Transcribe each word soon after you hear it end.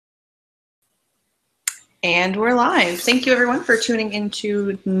And we're live. Thank you, everyone, for tuning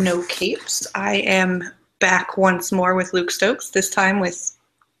into No Capes. I am back once more with Luke Stokes, this time with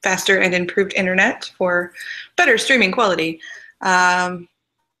faster and improved internet for better streaming quality. Hi,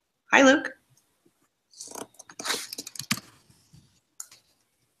 Luke.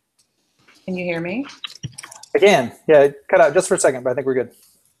 Can you hear me? I can. Yeah, it cut out just for a second, but I think we're good.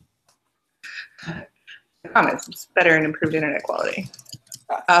 I promise, it's better and improved internet quality.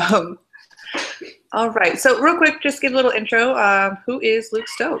 All right, so real quick, just give a little intro. Who is Luke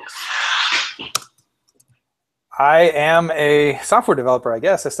Stokes? I am a software developer, I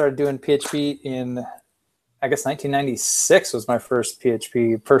guess. I started doing PHP in, I guess, 1996 was my first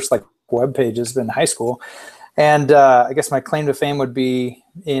PHP, first like web pages in high school. And I guess my claim to fame would be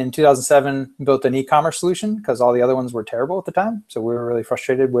in 2007, built an e-commerce solution because all the other ones were terrible at the time. So we were really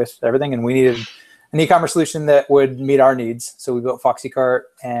frustrated with everything, and we needed an e-commerce solution that would meet our needs. So we built FoxyCart,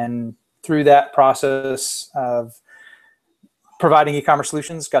 and through that process of providing e-commerce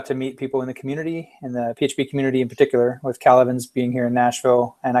solutions, got to meet people in the community, in the PHP community in particular, with Cal Evans being here in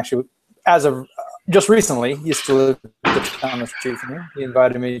Nashville, and actually, as of just recently, used to live down the street from here. He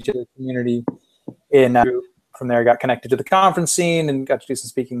invited me to the community in from there, got connected to the conference scene and got to do some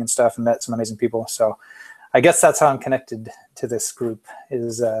speaking and stuff and met some amazing people. So I guess that's how I'm connected to this group,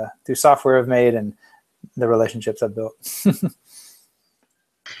 is through software I've made and the relationships I've built.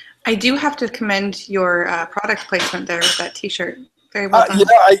 I do have to commend your product placement there with that T-shirt. Very well done.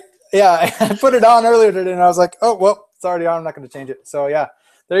 I put it on earlier today, and I was like, oh, well, it's already on. I'm not going to change it. So, yeah,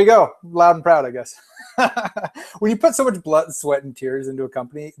 there you go. Loud and proud, I guess. When you put so much blood, sweat, and tears into a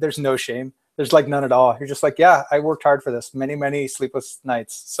company, there's no shame. There's like none at all. You're just like, yeah, I worked hard for this. Many, many sleepless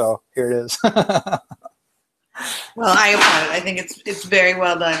nights. So here it is. Well, I applaud it. I think it's very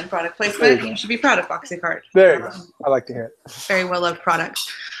well done product placement. You should be proud of FoxyCart. There you go. I like to hear it. Very well loved product.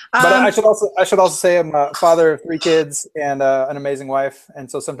 But I should also say I'm a father of 3 kids and an amazing wife. And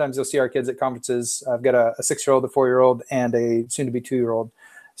so sometimes you'll see our kids at conferences. I've got a 6-year-old, a 4-year-old, and a soon-to-be 2-year-old.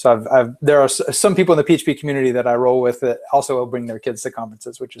 So there are some people in the PHP community that I roll with that also will bring their kids to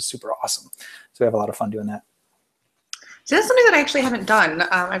conferences, which is super awesome. So we have a lot of fun doing that. So that's something that I actually haven't done.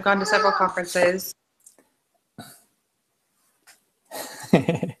 I've gone to several conferences.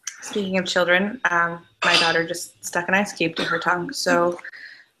 Speaking of children, my daughter just stuck an ice cube to her tongue. So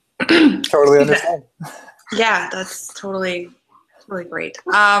totally understand. Yeah, that's totally great.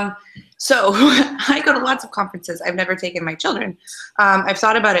 So I go to lots of conferences. I've never taken my children. I've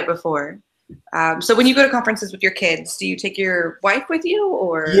thought about it before. So when you go to conferences with your kids, do you take your wife with you,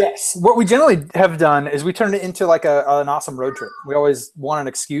 or? Yes. What we generally have done is we turn it into like an awesome road trip. We always want an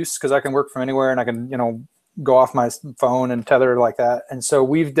excuse because I can work from anywhere and I can, go off my phone and tether like that. And so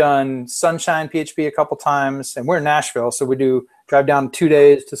we've done Sunshine PHP a couple times, and we're in Nashville, so we do drive down 2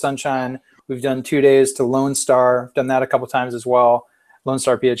 days to Sunshine. We've done 2 days to Lone Star, done that a couple times as well, Lone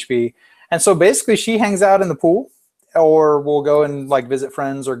Star PHP. And so basically she hangs out in the pool, or we'll go and like visit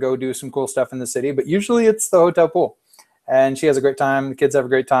friends or go do some cool stuff in the city. But usually it's the hotel pool. And she has a great time. The kids have a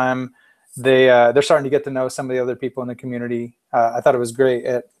great time. They're starting to get to know some of the other people in the community. I thought it was great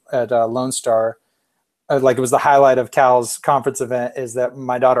at Lone Star. Like it was the highlight of Cal's conference event is that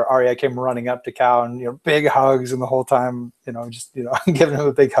my daughter Aria came running up to Cal and big hugs, and the whole time just giving him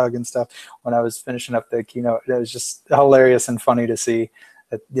a big hug and stuff when I was finishing up the keynote. It was just hilarious and funny to see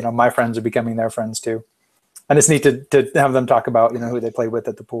that my friends are becoming their friends too, and it's neat to have them talk about who they played with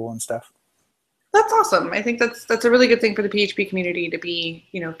at the pool and stuff. That's awesome. I think that's a really good thing for the PHP community to be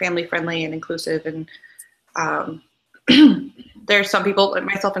family friendly and inclusive. And there's some people,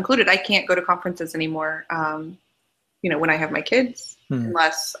 myself included, I can't go to conferences anymore, when I have my kids,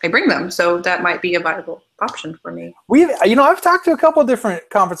 unless I bring them. So that might be a viable option for me. I've talked to a couple of different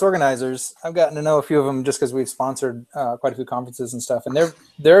conference organizers. I've gotten to know a few of them just because we've sponsored quite a few conferences and stuff. And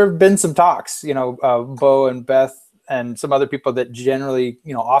there have been some talks, Bo and Beth and some other people that generally,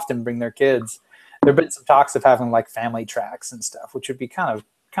 often bring their kids. There have been some talks of having like family tracks and stuff, which would be kind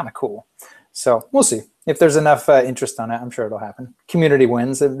of cool. So we'll see. If there's enough interest on it, I'm sure it'll happen. Community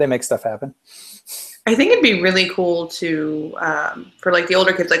wins. They make stuff happen. I think it'd be really cool to, for like the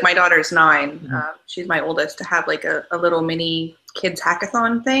older kids, like my daughter's 9. She's my oldest, to have like a little mini kids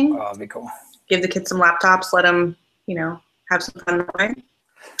hackathon thing. Oh, that'd be cool. Give the kids some laptops, let them, have some fun that way.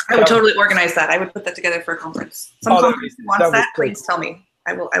 I would totally organize that. I would put that together for a conference. Some conference wants that, please tell me.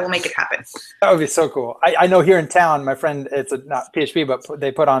 I will make it happen. That would be so cool. I know here in town, my friend, it's not PHP, but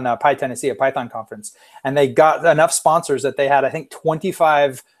they put on Pi Tennessee, a Python conference, and they got enough sponsors that they had, I think,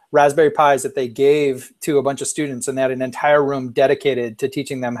 25 Raspberry Pis that they gave to a bunch of students, and they had an entire room dedicated to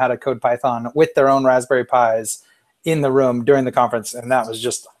teaching them how to code Python with their own Raspberry Pis in the room during the conference, and that was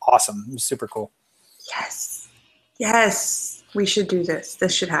just awesome. It was super cool. Yes. Yes. We should do this.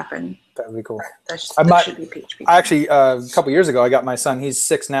 This should happen. That would be cool. That should be PHP. Actually, a couple years ago, I got my son. He's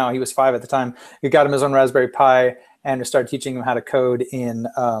 6 now. He was 5 at the time. We got him his own Raspberry Pi and started teaching him how to code in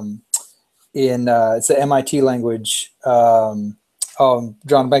it's the MIT language.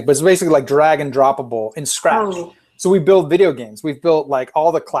 Drawing blank, but it's basically like drag and droppable in Scratch. Oh. So we build video games. We've built like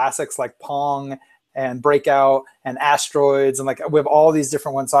all the classics like Pong and Breakout and Asteroids, and like we have all these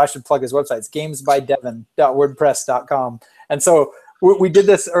different ones. So I should plug his website. It's gamesbydevin.wordpress.com. And so we did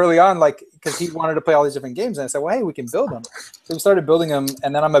this early on, like because he wanted to play all these different games, and I said, well, hey, we can build them. So we started building them,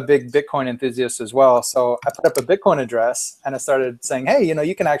 and then I'm a big Bitcoin enthusiast as well. So I put up a Bitcoin address, and I started saying, hey,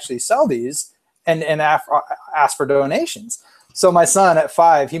 you can actually sell these and ask for donations. So my son at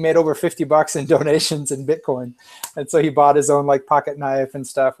 5, he made over $50 in donations in Bitcoin, and so he bought his own like pocket knife and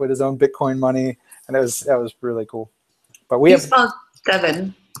stuff with his own Bitcoin money, and that was really cool. But we have spelled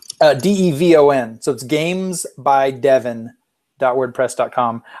Devin. DEVON. So it's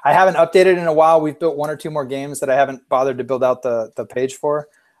gamesbydevin.wordpress.com. I haven't updated in a while. We've built 1 or 2 more games that I haven't bothered to build out the page for,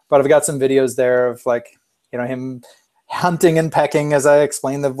 but I've got some videos there of like him hunting and pecking as I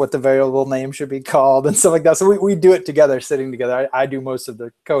explain what the variable name should be called and stuff like that. So we do it together, sitting together. I do most of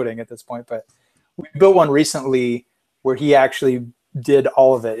the coding at this point, but we built one recently where he actually did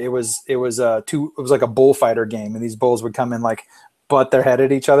all of it. It was like a bullfighter game, and these bulls would come and like butt their head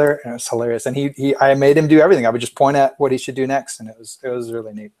at each other, and it was hilarious. And I made him do everything. I would just point at what he should do next, and it was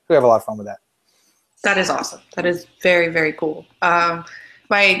really neat. We have a lot of fun with that. That is awesome. That is very, very cool.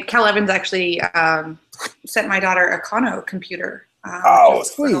 My Cal Evans actually sent my daughter a Kano computer. Oh,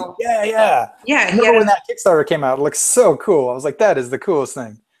 sweet. Yeah. I remember when that Kickstarter came out, it looked so cool. I was like, that is the coolest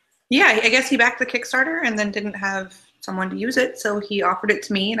thing. Yeah, I guess he backed the Kickstarter and then didn't have someone to use it, so he offered it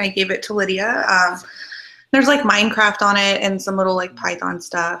to me, and I gave it to Lydia. There's like Minecraft on it and some little like Python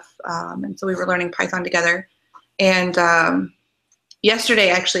stuff, and so we were learning Python together. And yesterday,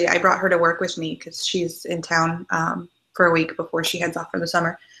 actually, I brought her to work with me because she's in town for a week before she heads off for the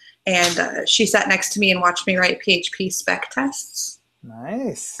summer. And she sat next to me and watched me write PHP spec tests.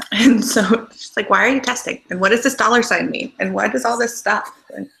 Nice. And so she's like, why are you testing? And what does this $sign mean? And what does all this stuff?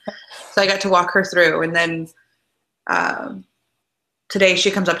 And so I got to walk her through. And then today she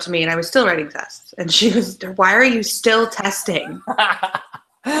comes up to me, and I was still writing tests. And she was, why are you still testing?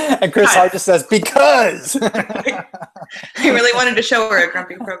 And Chris Hart just says, because. I really wanted to show her a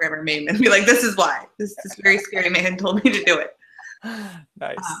grumpy programmer meme and be like, this is why. This very scary man told me to do it.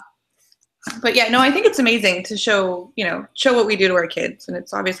 Nice. But yeah, no, I think it's amazing to show what we do to our kids. And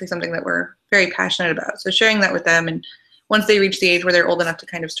it's obviously something that we're very passionate about. So sharing that with them, and once they reach the age where they're old enough to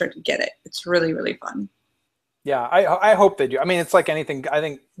kind of start to get it, it's really, really fun. Yeah, I hope they do. I mean, it's like anything. I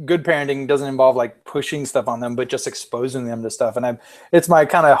think good parenting doesn't involve like pushing stuff on them, but just exposing them to stuff. And it's my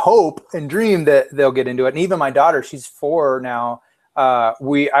kind of hope and dream that they'll get into it. And even my daughter, she's 4 now.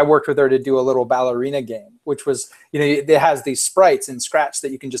 I worked with her to do a little ballerina game, which was, it has these sprites in Scratch that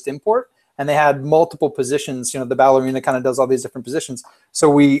you can just import, and they had multiple positions. The ballerina kind of does all these different positions.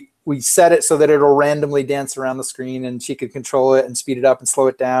 So we set it so that it'll randomly dance around the screen, and she could control it and speed it up and slow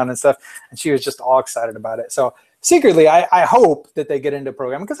it down and stuff. And she was just all excited about it. So secretly, I hope that they get into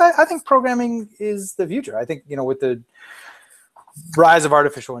programming, because I think programming is the future. I think, with the rise of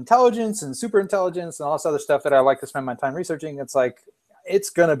artificial intelligence and super intelligence and all this other stuff that I like to spend my time researching, it's like,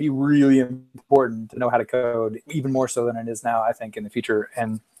 it's going to be really important to know how to code, even more so than it is now, I think, in the future.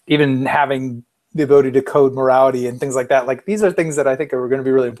 And even having the ability to code morality and things like that, like these are things that I think are going to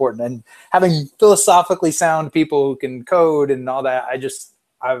be really important. And having philosophically sound people who can code and all that, I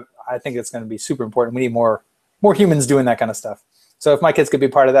think it's going to be super important. We need more humans doing that kind of stuff. So if my kids could be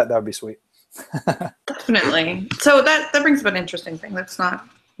part of that, that would be sweet. Definitely. So that brings up an interesting thing that's not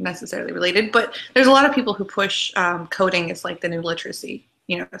necessarily related, but there's a lot of people who push coding as like the new literacy.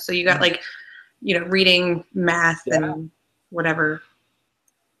 So you got like, reading, math, and whatever.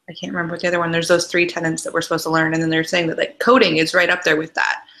 I can't remember what the other one. There's those 3 tenets that we're supposed to learn, and then they're saying that like coding is right up there with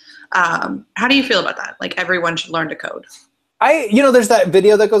that. How do you feel about that? Like everyone should learn to code. There's that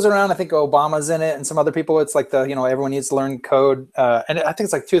video that goes around. I think Obama's in it and some other people. It's like everyone needs to learn code. And I think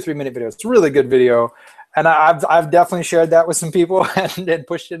it's like 2 or 3 minute video. It's a really good video. And I've definitely shared that with some people and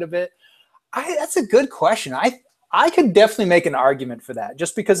pushed it a bit. That's a good question. I could definitely make an argument for that,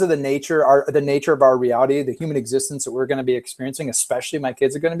 just because of the nature of our reality, the human existence that we're going to be experiencing, especially my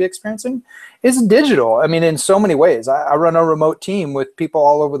kids are going to be experiencing, is digital. I mean, in so many ways. I run a remote team with people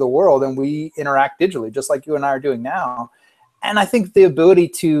all over the world, and we interact digitally, just like you and I are doing now. And I think the ability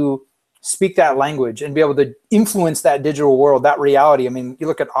to speak that language and be able to influence that digital world, that reality. I mean, you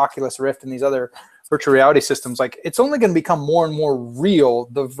look at Oculus Rift and these other virtual reality systems, like it's only going to become more and more real,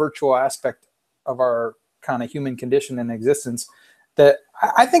 the virtual aspect our kind of human condition and existence, that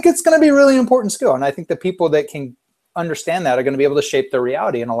I think it's going to be a really important skill. And I think the people that can understand that are going to be able to shape their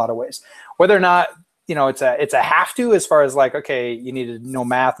reality in a lot of ways. Whether or not, you know, it's a have to, as far as like, okay, you need to know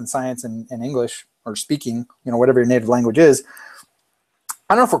math and science and English or speaking, you know, whatever your native language is.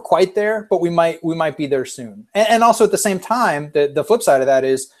 I don't know if we're quite there, but we might be there soon. And also at the same time, the flip side of that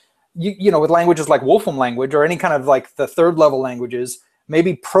is, you know, with languages like Wolfram language or any kind of like the third level languages,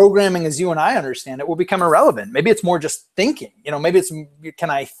 maybe programming as you and I understand it will become irrelevant. Maybe it's more just thinking, you know, maybe it's, can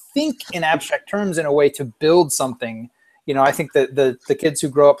I think in abstract terms in a way to build something? You know, I think that the kids who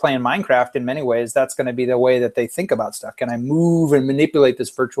grow up playing Minecraft, in many ways, that's going to be the way that they think about stuff. Can I move and manipulate this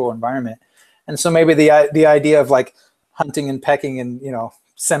virtual environment? And so maybe the idea of like hunting and pecking and, you know,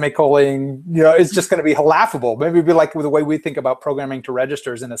 semicolon, you know, it's just going to be laughable. Maybe it'd be like the way we think about programming to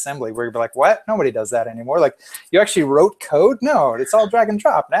registers in assembly, where you'd be like, what? Nobody does that anymore. Like, you actually wrote code? No, it's all drag and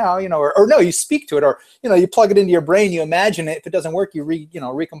drop now, you know, or no, you speak to it, or, you know, you plug it into your brain, you imagine it. If it doesn't work, you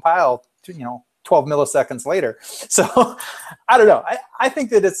recompile to, you know, 12 milliseconds later. So I don't know. I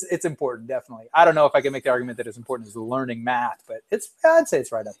think that it's important, definitely. I don't know if I can make the argument that it's important as learning math, but I'd say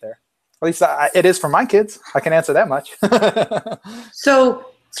it's right up there. At least it is for my kids. I can answer that much. So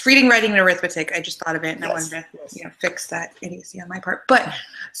it's reading, writing, and arithmetic. I just thought of it, and I wanted to you know, fix that idiocy on my part. But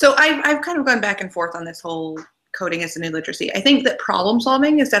so I've kind of gone back and forth on this whole coding as a new literacy. I think that problem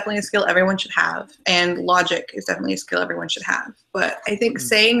solving is definitely a skill everyone should have, and logic is definitely a skill everyone should have. But I think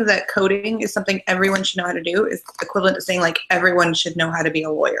saying that coding is something everyone should know how to do is equivalent to saying like everyone should know how to be a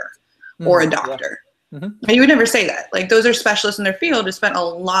lawyer or a doctor. And you would never say that. Like, those are specialists in their field who spent a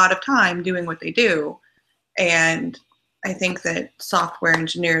lot of time doing what they do. And I think that software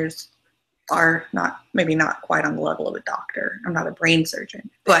engineers are maybe not quite on the level of a doctor. I'm not a brain surgeon,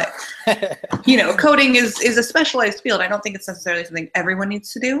 but you know, coding is a specialized field. I don't think it's necessarily something everyone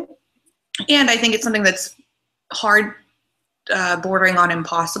needs to do. And I think it's something that's hard, bordering on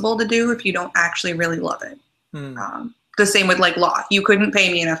impossible to do if you don't actually really love it. The same with like law. You couldn't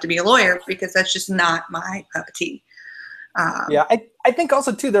pay me enough to be a lawyer because that's just not my cup of tea. Yeah, I think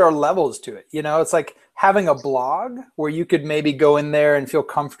also too, there are levels to it. You know, it's like having a blog where you could maybe go in there and feel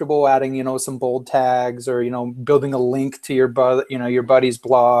comfortable adding, you know, some bold tags, or, you know, building a link to your buddy's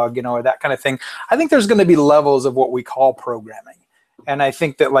blog, you know, or that kind of thing. I think there's going to be levels of what we call programming. And I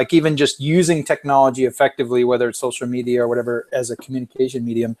think that like even just using technology effectively, whether it's social media or whatever, as a communication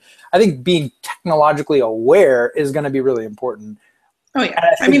medium, I think being technologically aware is going to be really important. Oh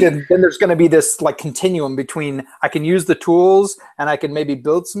yeah. I think then there's going to be this like continuum between I can use the tools and I can maybe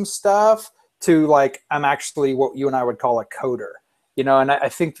build some stuff to like I'm actually what you and I would call a coder, you know. And I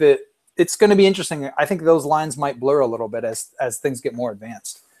think that it's going to be interesting. I think those lines might blur a little bit as things get more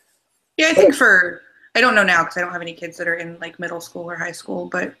advanced. Yeah, I think I don't know now because I don't have any kids that are in like middle school or high school,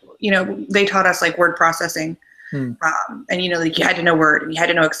 but you know, they taught us like word processing. And you know, like you had to know Word and you had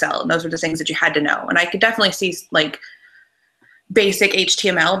to know Excel, and those were the things that you had to know. And I could definitely see like basic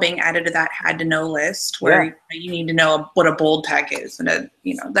HTML being added to that had to know list, where you need to know what a bold tag is and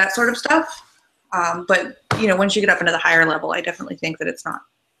you know, that sort of stuff. But you know, once you get up into the higher level, I definitely think that it's not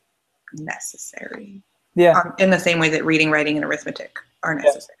necessary. Yeah. In the same way that reading, writing, and arithmetic are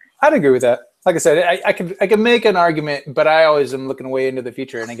necessary. Yeah, I'd agree with that. Like I said, I can make an argument, but I always am looking way into the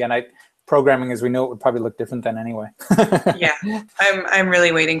future. And again, programming as we know it would probably look different then anyway. Yeah, I'm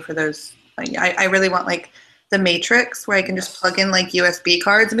really waiting for those. Like, I really want like the Matrix, where I can just plug in like USB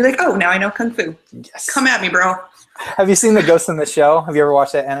cards and be like, oh, now I know Kung Fu. Yes. Come at me, bro. Have you seen the Ghost in the Shell? Have you ever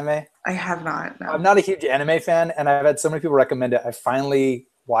watched that anime? I have not. No. I'm not a huge anime fan, and I've had so many people recommend it. I finally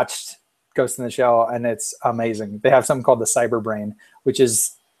watched Ghost in the Shell, and it's amazing. They have something called the Cyber Brain, which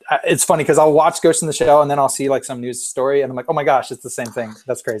is it's funny because I'll watch Ghost in the Shell and then I'll see like some news story and I'm like, oh my gosh, it's the same thing.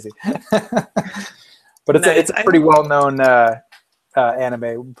 That's crazy. But it's a pretty well-known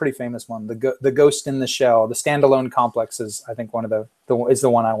anime, pretty famous one. The Ghost in the Shell, the standalone complex is, I think, one of is the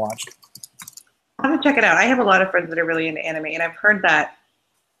one I watched. I'm gonna check it out. I have a lot of friends that are really into anime, and I've heard that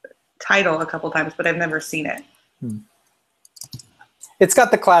title a couple times, but I've never seen it. It's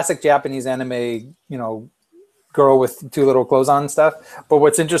got the classic Japanese anime, you know, girl with too little clothes on and stuff. But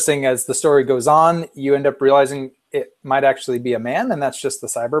what's interesting, as the story goes on, you end up realizing it might actually be a man, and that's just the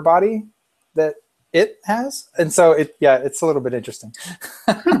cyber body that it has. And so it's a little bit interesting.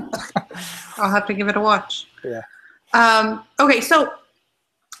 I'll have to give it a watch. Yeah. Okay, so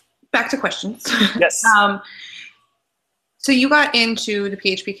back to questions. Yes. So you got into the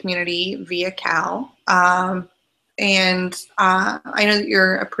PHP community via Cal. And I know that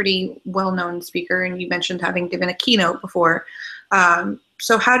you're a pretty well-known speaker, and you mentioned having given a keynote before.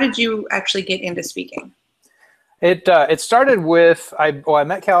 So how did you actually get into speaking? It started with, I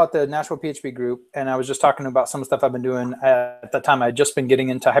met Cal at the Nashville PHP group, and I was just talking about some stuff I've been doing. At the time, I had just been getting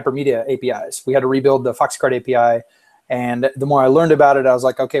into Hypermedia APIs. We had to rebuild the FoxyCard API, and the more I learned about it, I was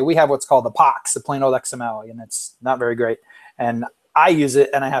like, okay, we have what's called the POX, the plain old XML, and it's not very great. And I use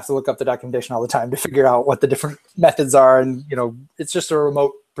it, and I have to look up the documentation all the time to figure out what the different methods are, and it's just a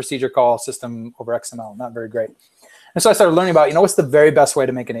remote procedure call system over XML, not very great. And so I started learning about, what's the very best way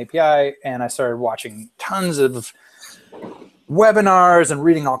to make an API, and I started watching tons of webinars and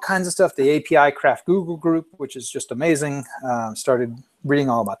reading all kinds of stuff. The API Craft Google group, which is just amazing. Started reading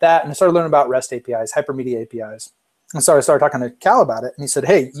all about that, and I started learning about REST APIs, Hypermedia APIs. And so I started talking to Cal about it, and he said,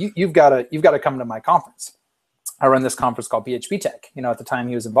 "Hey, you've got to come to my conference. I run this conference called PHP Tech." At the time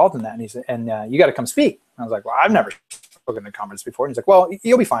he was involved in that, and he said, "And you got to come speak." And I was like, "Well, I've never spoken at a conference before." And he's like, "Well,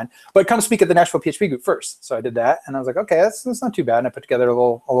 you'll be fine, but come speak at the Nashville PHP group first." So I did that, and I was like, "Okay, that's not too bad." And I put together a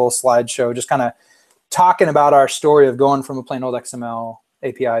little slideshow, just kind of talking about our story of going from a plain old XML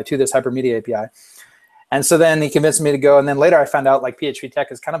API to this Hypermedia API. And so then he convinced me to go. And then later I found out like PHP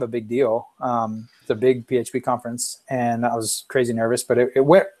Tech is kind of a big deal. It's a big PHP conference, and I was crazy nervous, but it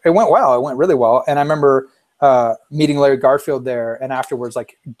went well. It went really well. And I remember meeting Larry Garfield there, and afterwards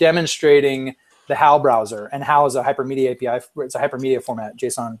like demonstrating the HAL browser, and HAL is a Hypermedia API. It's a Hypermedia format,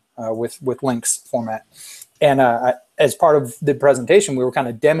 JSON with links format. And as part of the presentation, we were kind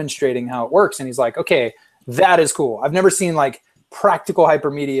of demonstrating how it works. And he's like, "Okay, that is cool. I've never seen like practical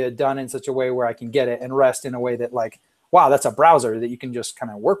Hypermedia done in such a way where I can get it and REST in a way that like, wow, that's a browser that you can just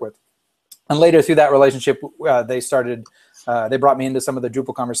kind of work with." And later through that relationship, they brought me into some of the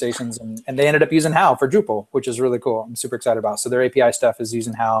Drupal conversations, and they ended up using HAL for Drupal, which is really cool. I'm super excited about. So their API stuff is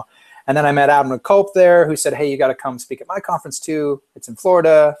using HAL. And then I met Adam McCulp there, who said, "Hey, you got to come speak at my conference too. It's in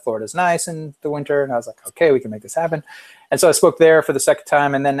Florida. Florida's nice in the winter." And I was like, "Okay, we can make this happen." And so I spoke there for the second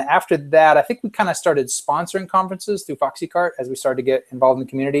time. And then after that, I think we kind of started sponsoring conferences through FoxyCart as we started to get involved in the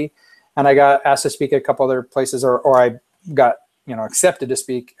community. And I got asked to speak at a couple other places, or I got accepted to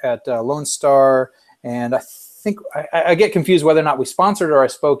speak at Lone Star. And I think I get confused whether or not we sponsored or I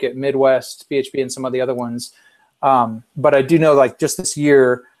spoke at Midwest PHP and some of the other ones. But I do know like just this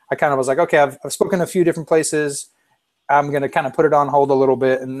year, I kind of was like, okay, I've spoken a few different places. I'm going to kind of put it on hold a little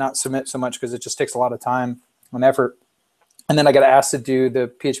bit and not submit so much because it just takes a lot of time and effort. And then I got asked to do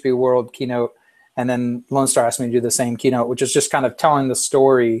the PHP World keynote, and then Lone Star asked me to do the same keynote, which is just kind of telling the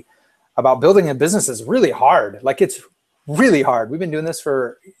story about building a business is really hard. Like it's really hard. We've been doing this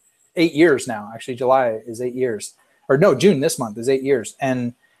for 8 years now. Actually, July is 8 years. Or no, June this month is 8 years.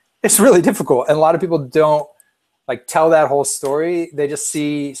 And it's really difficult. And a lot of people don't like tell that whole story. They just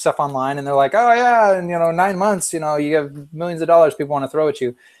see stuff online and they're like, "Oh yeah, and 9 months, you have millions of dollars people want to throw at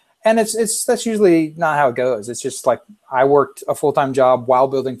you." And that's usually not how it goes. It's just like I worked a full-time job while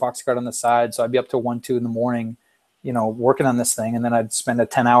building FoxyCard on the side. So I'd be up to 1, 2 in the morning, working on this thing. And then I'd spend a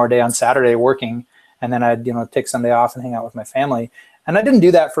 10-hour day on Saturday working. And then I'd, take Sunday off and hang out with my family. And I didn't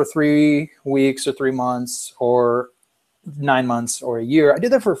do that for 3 weeks or 3 months or 9 months or a year. I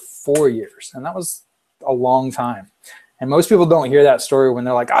did that for 4 years. And that was a long time. And most people don't hear that story when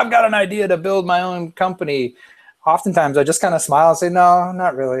they're like, "I've got an idea to build my own company." Oftentimes I just kind of smile and say, "No,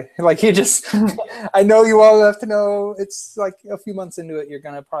 not really." Like I know you all have to know it's like a few months into it, you're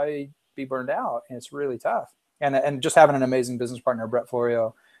going to probably be burned out, and it's really tough. And just having an amazing business partner, Brett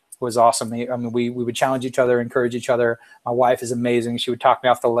Florio, was awesome. We would challenge each other, encourage each other. My wife is amazing. She would talk me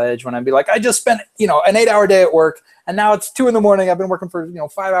off the ledge when I'd be like, "I just spent, an 8-hour day at work, and now it's 2 in the morning. I've been working for,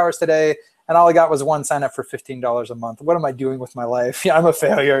 5 hours today. And all I got was one sign up for $15 a month. What am I doing with my life? I'm a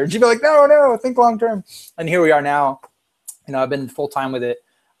failure." And she'd be like, no, think long term. And here we are now. I've been full time with it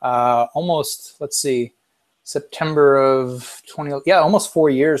almost, September of almost 4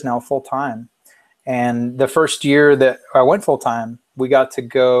 years now, full time. And the first year that I went full time, we got to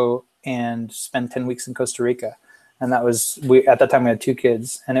go and spend 10 weeks in Costa Rica. And that was, at that time we had 2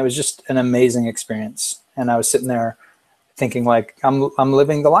 kids, and it was just an amazing experience. And I was sitting there thinking like, I'm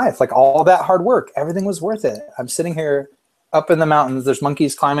living the life, like all that hard work, everything was worth it. I'm sitting here up in the mountains, there's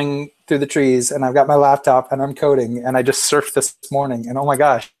monkeys climbing through the trees, and I've got my laptop and I'm coding, and I just surfed this morning, and oh my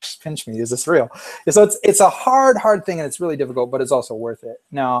gosh, pinch me, is this real? So it's a hard thing, and it's really difficult, but it's also worth it.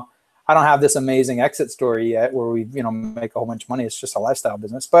 Now, I don't have this amazing exit story yet where we, make a whole bunch of money. It's just a lifestyle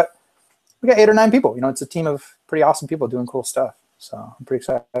business, but we got 8 or 9 people. It's a team of pretty awesome people doing cool stuff. So I'm pretty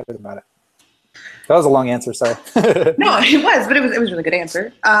excited about it. That was a long answer, sorry. No, it was, but it was a really good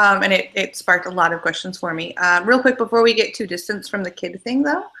answer. And it sparked a lot of questions for me. Real quick, before we get too distant from the kid thing,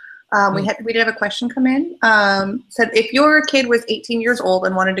 though, we did have a question come in. Said, if your kid was 18 years old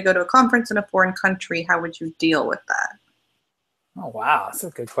and wanted to go to a conference in a foreign country, how would you deal with that? Oh, wow. That's a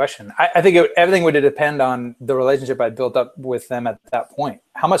good question. I think everything would depend on the relationship I built up with them at that point.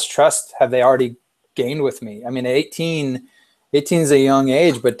 How much trust have they already gained with me? I mean, 18 is a young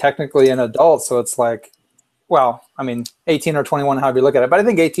age, but technically an adult. So it's like, well, I mean, 18 or 21, however you look at it. But I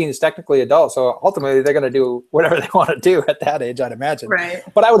think 18 is technically adult. So ultimately, they're going to do whatever they want to do at that age, I'd imagine. Right.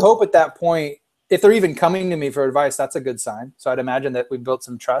 But I would hope at that point, if they're even coming to me for advice, that's a good sign. So I'd imagine that we built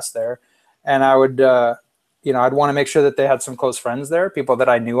some trust there. And I would, I'd want to make sure that they had some close friends there, people that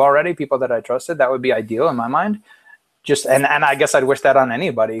I knew already, people that I trusted. That would be ideal in my mind. And I guess I'd wish that on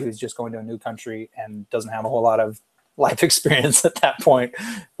anybody who's just going to a new country and doesn't have a whole lot of life experience at that point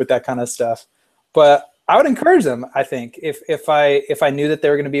with that kind of stuff. But I would encourage them, I think, if I knew that they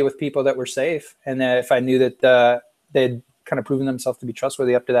were going to be with people that were safe, and if I knew that they'd kind of proven themselves to be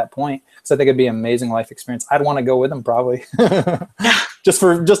trustworthy up to that point. So I think it'd be an amazing life experience. I'd want to go with them probably.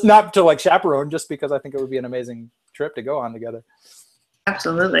 just not to like chaperone, just because I think it would be an amazing trip to go on together.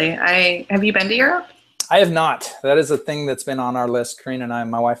 Absolutely. Have you been to Europe? I have not. That is a thing that's been on our list. Karina and I,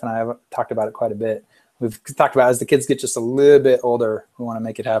 my wife and I, have talked about it quite a bit. We've talked about as the kids get just a little bit older, we want to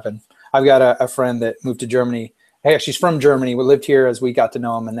make it happen. I've got a friend that moved to Germany. Hey, she's from Germany. We lived here as we got to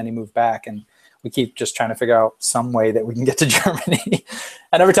know him, and then he moved back. And we keep just trying to figure out some way that we can get to Germany.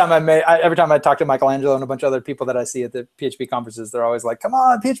 And every time I talk to Michelangelo and a bunch of other people that I see at the PHP conferences, they're always like, "Come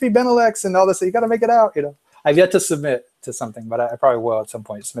on, PHP Benelux and all this. So you got to make it out." I've yet to submit to something, but I probably will at some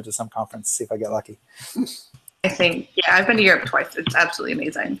point submit to some conference, see if I get lucky. I think, yeah, I've been to Europe twice. It's absolutely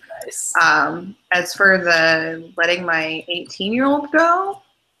amazing. Nice. As for the letting my 18-year-old go,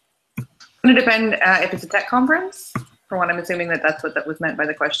 it's going to depend if it's a tech conference. For one, I'm assuming that's what that was meant by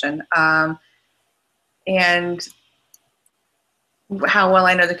the question. And how well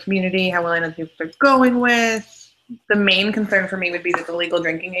I know the community, how well I know the people they're going with. The main concern for me would be that the legal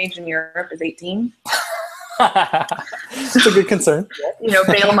drinking age in Europe is 18. It's a good concern.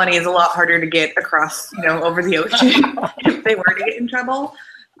 Bail money is a lot harder to get across, over the ocean if they were to get in trouble.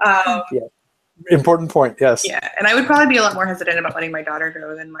 Yeah. Important point, yes. Yeah, and I would probably be a lot more hesitant about letting my daughter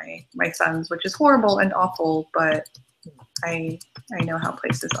go than my sons, which is horrible and awful, but I know how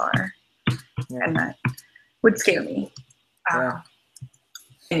places are, and that would scare me. And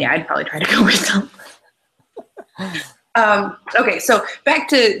yeah, I'd probably try to go with them. Okay, so back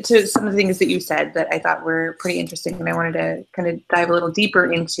to some of the things that you said that I thought were pretty interesting, and I wanted to kind of dive a little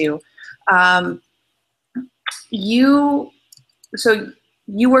deeper into.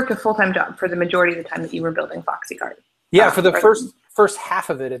 You worked a full-time job for the majority of the time that you were building FoxyCart. Yeah, for the first half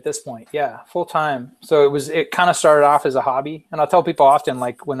of it at this point, yeah, full time. So it kind of started off as a hobby, and I'll tell people often,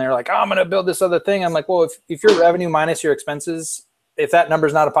 like when they're like, "Oh, I'm going to build this other thing," I'm like, "Well, if your revenue minus your expenses, if that number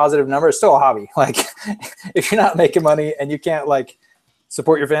is not a positive number, it's still a hobby. Like, if you're not making money and you can't like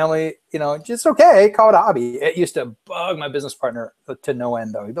support your family, just okay, call it a hobby." It used to bug my business partner to no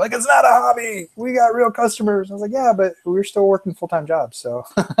end, though. He'd be like, "It's not a hobby. We got real customers." I was like, "Yeah, but we're still working full-time jobs." So,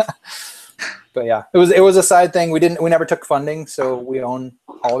 but yeah, it was a side thing. We never took funding, so we own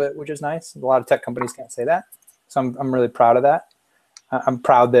all of it, which is nice. A lot of tech companies can't say that, so I'm really proud of that. I'm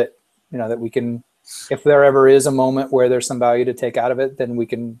proud that that we can. If there ever is a moment where there's some value to take out of it, then we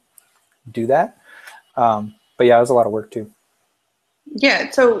can do that. But yeah, it was a lot of work too. Yeah.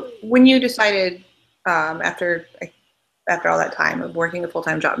 So when you decided after all that time of working a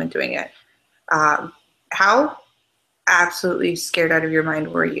full-time job and doing it, how absolutely scared out of your mind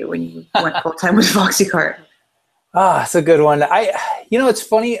were you when you went full-time with FoxyCart? It's a good one. It's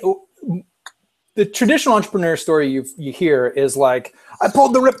funny. The traditional entrepreneur story you hear is like, I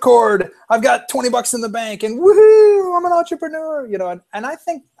pulled the ripcord, I've got $20 in the bank, and woohoo, I'm an entrepreneur, and I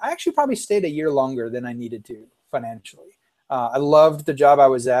think I actually probably stayed a year longer than I needed to financially. I loved the job I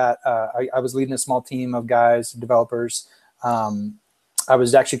was at. I was leading a small team of guys, developers. I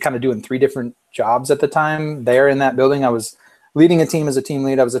was actually kind of doing 3 different jobs at the time there in that building. I was leading a team as a team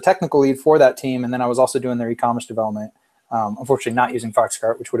lead. I was a technical lead for that team, and then I was also doing their e-commerce development. Unfortunately, not using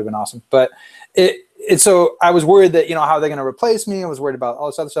FoxyCart, which would have been awesome. But so I was worried that, how are they going to replace me? I was worried about all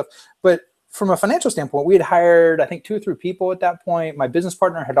this other stuff. But from a financial standpoint, we had hired, I think, 2 or 3 people at that point. My business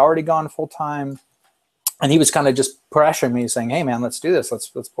partner had already gone full time, and he was kind of just pressuring me, saying, "Hey, man, let's do this. Let's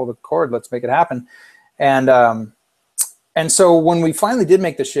pull the cord. Let's make it happen." And so when we finally did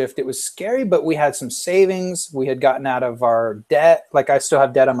make the shift, it was scary, but we had some savings. We had gotten out of our debt. Like, I still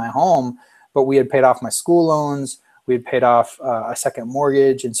have debt on my home, but we had paid off my school loans. We had paid off a second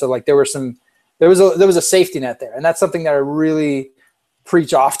mortgage, and so like there was a safety net there, and that's something that I really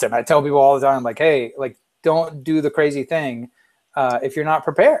preach often. I tell people all the time, like, hey, like, don't do the crazy thing if you're not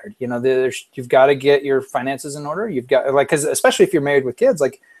prepared. You've got to get your finances in order. You've got, like, because especially if you're married with kids,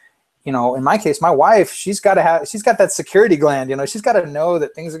 like, you know, in my case, my wife, she's got that security gland, you know, she's got to know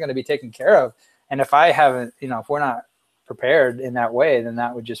that things are going to be taken care of. And if I haven't, you know, if we're not prepared in that way, then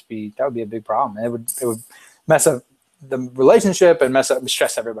that would be a big problem. It would mess up the relationship and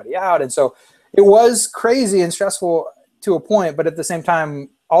stress everybody out. And so it was crazy and stressful to a point, but at the same time,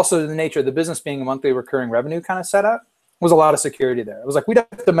 also the nature of the business being a monthly recurring revenue kind of setup was a lot of security there. It was like, we'd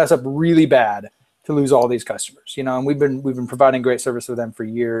have to mess up really bad to lose all these customers, you know, and we've been providing great service for them for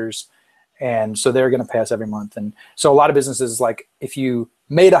years. And so they're going to pay us every month. And so a lot of businesses, like if you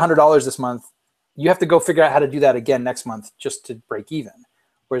made $100 this month, you have to go figure out how to do that again next month just to break even.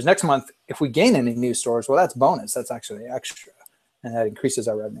 Whereas next month, if we gain any new stores, well, that's bonus. That's actually extra. And that increases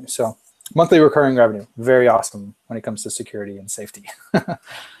our revenue. So monthly recurring revenue, very awesome when it comes to security and safety.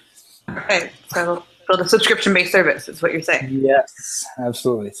 Okay, so build a subscription-based service is what you're saying. Yes,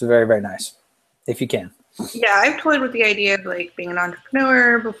 absolutely. It's very, very nice if you can. Yeah, I've toyed with the idea of like being an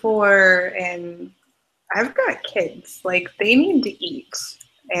entrepreneur before, and I've got kids. Like they need to eat,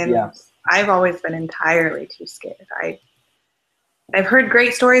 and yeah. I've always been entirely too scared. I've heard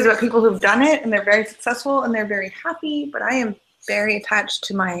great stories about people who've done it, and they're very successful, and they're very happy. But I am very attached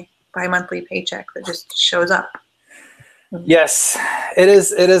to my bi-monthly paycheck that just shows up. Yes, it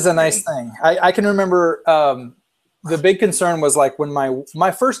is a nice thing. I can remember the big concern was like when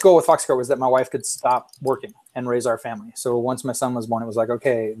my first goal with Foxcart was that my wife could stop working and raise our family. So once my son was born, it was like,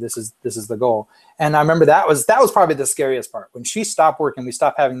 okay, this is the goal. And I remember that was probably the scariest part. When she stopped working, we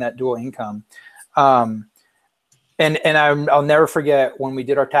stopped having that dual income. And I'll never forget when we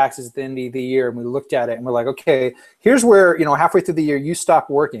did our taxes at the end of the year and we looked at it and we're like, okay, here's where, you know, halfway through the year you stopped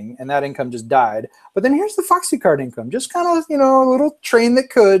working and that income just died. But then here's the FoxyCard income, just kind of, you know, a little train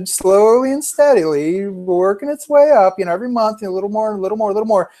that could slowly and steadily working its way up, you know, every month, you know, a little more, a little more, a little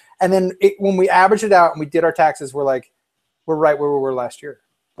more. And then when we averaged it out and we did our taxes, we're like, we're right where we were last year.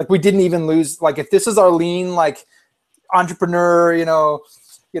 Like we didn't even lose. Like if this is our lean, like entrepreneur,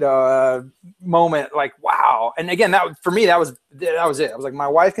 moment, like, wow. And again, for me, that was it. I was like, my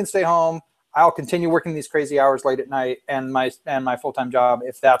wife can stay home. I'll continue working these crazy hours late at night and my full-time job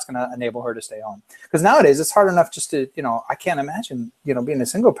if that's going to enable her to stay home. Because nowadays it's hard enough just to, you know, I can't imagine, you know, being a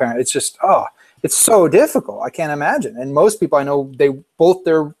single parent. It's just, it's so difficult. I can't imagine. And most people I know, both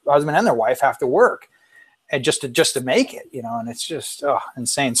their husband and their wife have to work and just to make it, you know, and it's just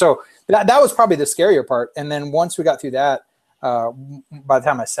insane. So that was probably the scarier part. And then once we got through that, by the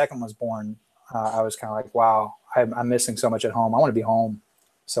time my second was born, I was kind of like, wow, I'm missing so much at home. I want to be home.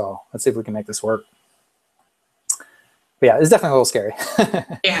 So let's see if we can make this work. But yeah, it's definitely a little scary.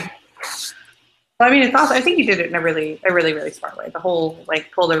 Yeah. Well, I mean, it's also, I think you did it in a really, really smart way. The whole, like,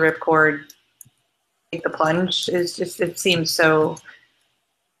 pull the ripcord, take the plunge is just, it seems so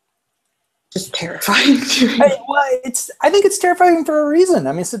just terrifying to me. Well, I think it's terrifying for a reason.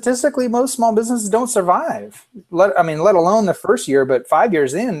 I mean, statistically, most small businesses don't survive. Let alone the first year, but 5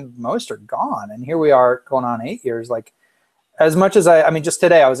 years in, most are gone. And here we are going on 8 years. Like, as much as I mean, just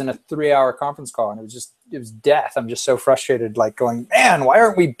today I was in a 3-hour conference call and it was death. I'm just so frustrated, like going, man, why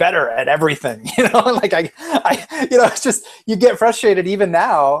aren't we better at everything? You know, like I you know, it's just, you get frustrated even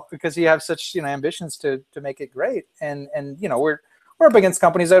now because you have such, you know, ambitions to make it great. And you know, we're up against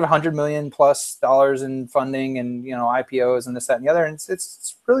companies that have $100 million plus in funding and, you know, IPOs and this, that, and the other. And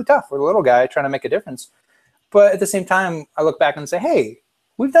it's really tough. We're a little guy trying to make a difference. But at the same time, I look back and say, hey,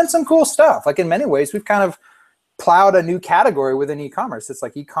 we've done some cool stuff. Like in many ways, we've kind of plowed a new category within e-commerce. It's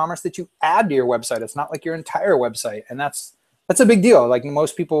like e-commerce that you add to your website. It's not like your entire website. And that's a big deal. Like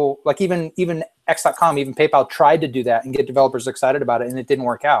most people, like even X.com, even PayPal tried to do that and get developers excited about it, and it didn't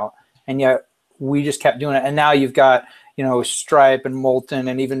work out. And yet we just kept doing it. And now you've got, you know, Stripe and Molten,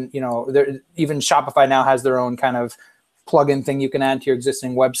 and even, you know, even Shopify now has their own kind of plugin thing you can add to your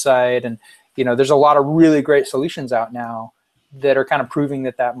existing website. And, you know, there's a lot of really great solutions out now that are kind of proving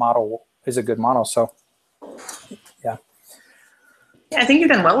that model is a good model. So, yeah. Yeah, I think you've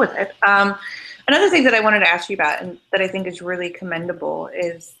done well with it. Another thing that I wanted to ask you about, and that I think is really commendable,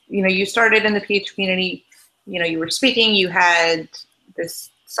 is, you know, you started in the PH community, you know, you were speaking, you had this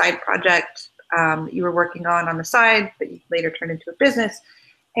side project you were working on the side that you later turned into a business,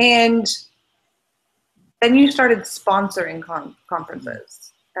 and then you started sponsoring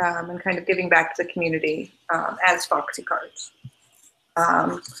conferences and kind of giving back to the community as FoxyCards.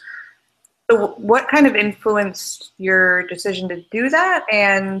 So what kind of influenced your decision to do that,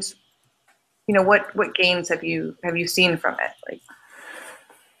 and, you know, what gains have you seen from it? Like,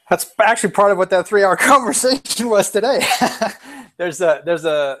 that's actually part of what that 3-hour conversation was today. There's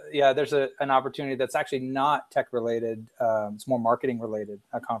an opportunity that's actually not tech related. It's more marketing related,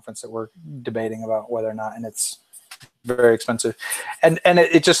 a conference that we're debating about whether or not, and it's very expensive. And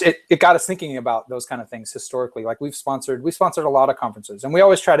it got us thinking about those kind of things historically. Like we sponsored a lot of conferences, and we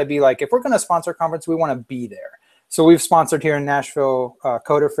always try to be like, if we're going to sponsor a conference, we want to be there. So we've sponsored here in Nashville,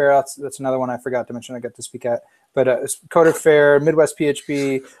 Coder Fair. That's another one I forgot to mention I got to speak at. But Coder Fair, Midwest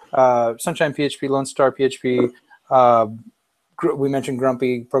PHP, Sunshine PHP, Lone Star PHP. We mentioned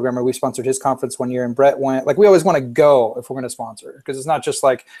Grumpy Programmer. We sponsored his conference one year, and Brett went. Like we always want to go if we're going to sponsor, because it's not just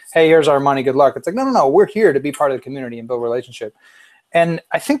like, hey, here's our money, good luck. It's like, no, we're here to be part of the community and build relationship. And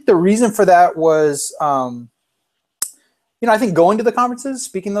I think the reason for that was, I think going to the conferences,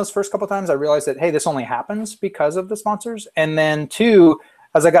 speaking those first couple of times, I realized that, hey, this only happens because of the sponsors. And then two,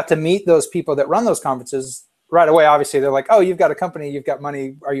 as I got to meet those people that run those conferences, right away, obviously, they're like, oh, you've got a company, you've got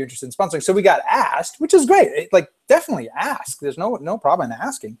money, are you interested in sponsoring? So we got asked, which is great. Like, definitely ask. There's no problem in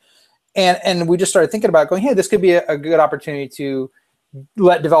asking. And we just started thinking about going, hey, this could be a good opportunity to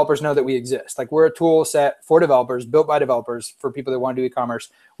let developers know that we exist. Like, we're a tool set for developers, built by developers, for people that want to do e-commerce.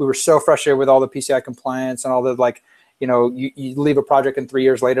 We were so frustrated with all the PCI compliance and all the, like, you leave a project and 3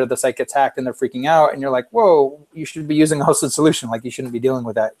 years later, the site gets hacked and they're freaking out. And you're like, whoa, you should be using a hosted solution. Like, you shouldn't be dealing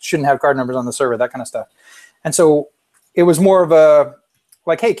with that. Shouldn't have card numbers on the server, that kind of stuff. And so it was more of a,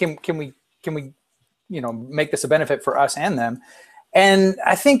 like, hey, can we make this a benefit for us and them? And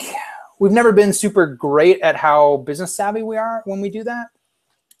I think we've never been super great at how business savvy we are when we do that.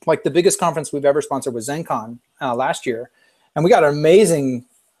 Like, the biggest conference we've ever sponsored was ZenCon last year. And we got amazing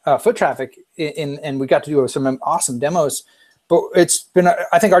foot traffic and we got to do some awesome demos. But it's been,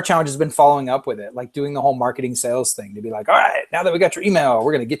 I think our challenge has been following up with it, like doing the whole marketing sales thing, to be like, all right, now that we got your email,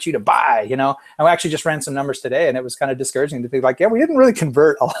 we're going to get you to buy, And we actually just ran some numbers today, and it was kind of discouraging to be like, yeah, we didn't really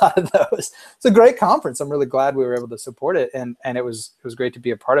convert a lot of those. It's a great conference. I'm really glad we were able to support it. And it was great to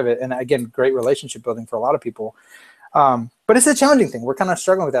be a part of it. And again, great relationship building for a lot of people. But it's a challenging thing. We're kind of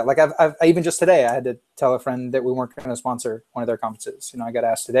struggling with that. Like I even just today, I had to tell a friend that we weren't going to sponsor one of their conferences. I got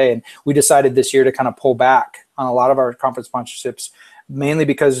asked today, and we decided this year to kind of pull back on a lot of our conference sponsorships, mainly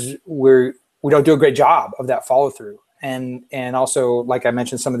because we don't do a great job of that follow through. And also, like I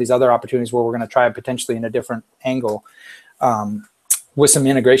mentioned, some of these other opportunities where we're going to try it potentially in a different angle, with some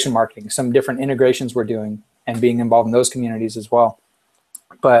integration marketing, some different integrations we're doing, and being involved in those communities as well.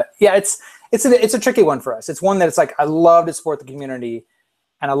 But yeah, it's a tricky one for us. It's one that it's like, I love to support the community,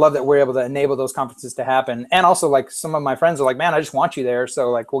 and I love that we're able to enable those conferences to happen. And also, like, some of my friends are like, man, I just want you there. So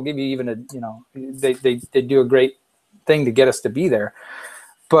like, we'll give you even they do a great thing to get us to be there.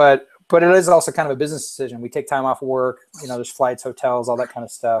 But it is also kind of a business decision. We take time off work, there's flights, hotels, all that kind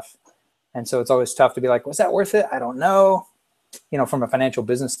of stuff. And so it's always tough to be like, was that worth it? I don't know. From a financial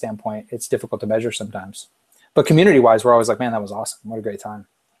business standpoint, it's difficult to measure sometimes. But community-wise, we're always like, man, that was awesome. What a great time.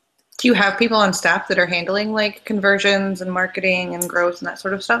 Do you have people on staff that are handling like conversions and marketing and growth and that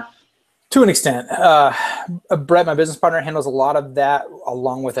sort of stuff? To an extent. Brett, my business partner, handles a lot of that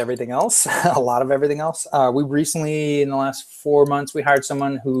along with everything else, a lot of everything else. We recently, in the last 4 months, we hired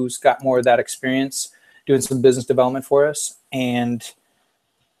someone who's got more of that experience doing some business development for us. And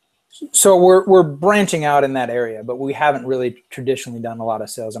so we're branching out in that area, but we haven't really traditionally done a lot of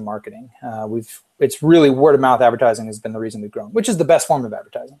sales and marketing. It's really word of mouth advertising has been the reason we've grown, which is the best form of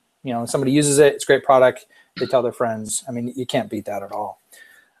advertising. Somebody uses it, it's a great product, they tell their friends. I mean, you can't beat that at all.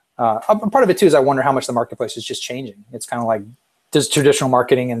 Part of it too is I wonder how much the marketplace is just changing. It's kind of like, does traditional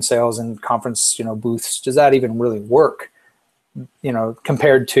marketing and sales and conference, booths, does that even really work?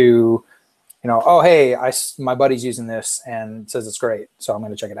 Compared to, oh, hey, my buddy's using this and says it's great, so I'm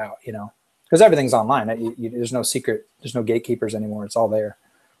going to check it out, because everything's online. There's no secret, there's no gatekeepers anymore. It's all there.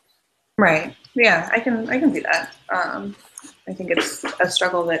 Right. Yeah, I can see that. I think it's a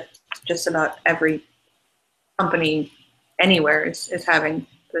struggle that just about every company anywhere is having,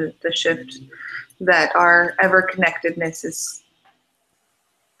 the shift that our ever connectedness is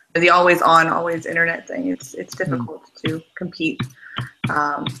the always on, always internet thing. It's difficult to compete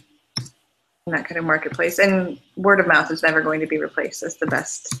in that kind of marketplace, and word of mouth is never going to be replaced as the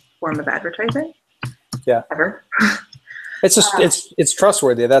best form of advertising. Yeah. Ever. It's just it's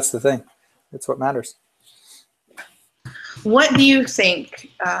trustworthy. That's the thing. It's what matters. What do you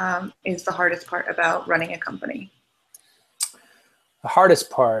think is the hardest part about running a company? The hardest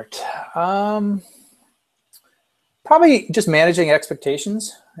part, probably just managing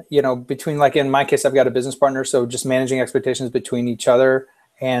expectations. Between, like in my case, I've got a business partner, so just managing expectations between each other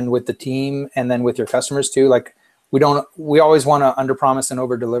and with the team, and then with your customers too. Like, we always want to underpromise and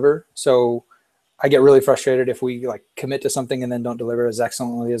overdeliver. So I get really frustrated if we like commit to something and then don't deliver as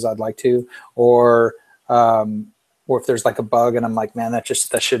excellently as I'd like to, or if there's like a bug and I'm like, man, that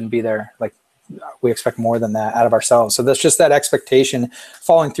shouldn't be there. Like, we expect more than that out of ourselves. So that's just that expectation,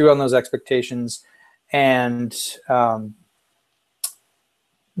 following through on those expectations, and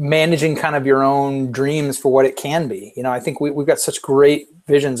managing kind of your own dreams for what it can be. You know, I think we've got such great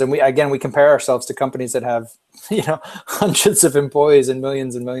visions, and we compare ourselves to companies that have, you know, hundreds of employees and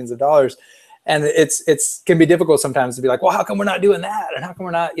millions of dollars. And it's can be difficult sometimes to be like, well, how come we're not doing that? And how come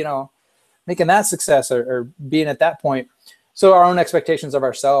we're not, you know, making that success or being at that point? So our own expectations of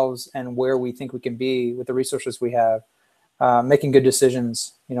ourselves and where we think we can be with the resources we have, making good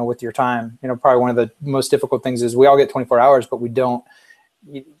decisions, you know, with your time. You know, probably one of the most difficult things is we all get 24 hours, but we don't.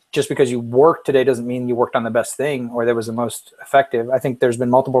 Just because you worked today doesn't mean you worked on the best thing or that was the most effective. I think there's been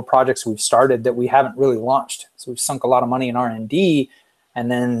multiple projects we've started that we haven't really launched. So we've sunk a lot of money in R&D,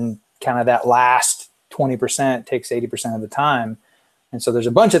 and then kind of that last 20% takes 80% of the time. And so there's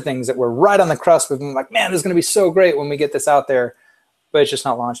a bunch of things that we're right on the cusp of, like, man, this is going to be so great when we get this out there, but it's just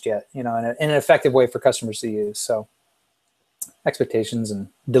not launched yet, you know, in an effective way for customers to use. So expectations and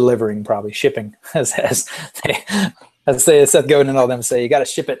delivering, probably shipping, as Seth Godin and all them say, you got to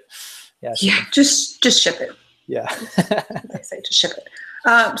ship it. Yeah, just ship it. Yeah, they say just ship it.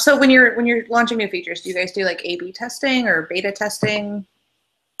 So when you're launching new features, do you guys do like A/B testing or beta testing?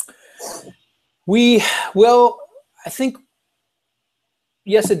 I think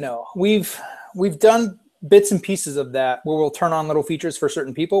yes and no. We've done bits and pieces of that where we'll turn on little features for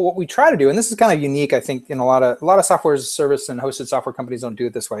certain people. What we try to do, and this is kind of unique, I think, in a lot of software as a service and hosted software companies don't do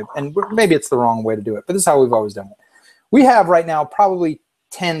it this way, and maybe it's the wrong way to do it, but this is how we've always done it. We have right now probably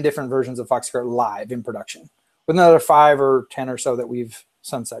 10 different versions of FoxyCart live in production, with another 5 or 10 or so that we've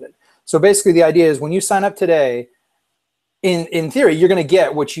sunsetted. So basically the idea is when you sign up today, in theory, you're going to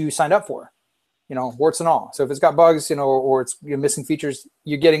get what you signed up for, you know, warts and all. So if it's got bugs, you know, or it's missing features,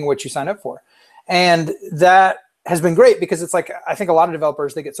 you're getting what you signed up for. And that has been great because it's like, I think a lot of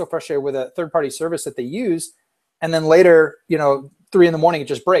developers, they get so frustrated with a third-party service that they use, and then later, you know, 3 in the morning, it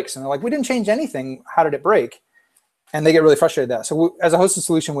just breaks. And they're like, we didn't change anything. How did it break? And they get really frustrated with that. So as a hosted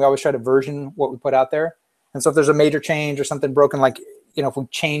solution, we always try to version what we put out there. And so if there's a major change or something broken, like, you know, if we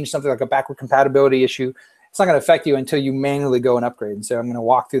change something like a backward compatibility issue, it's not going to affect you until you manually go and upgrade. And so I'm going to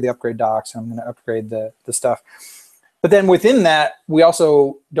walk through the upgrade docs, and I'm going to upgrade the stuff. But then within that, we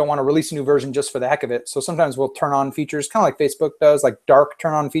also don't want to release a new version just for the heck of it. So sometimes we'll turn on features, kind of like Facebook does, like dark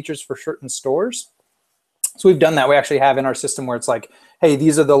turn on features for certain stores. So we've done that. We actually have in our system where it's like, hey,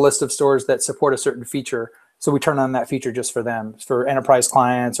 these are the list of stores that support a certain feature. So we turn on that feature just for them. For enterprise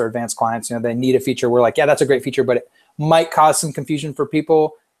clients or advanced clients, you know, they need a feature. We're like, yeah, that's a great feature, but it might cause some confusion for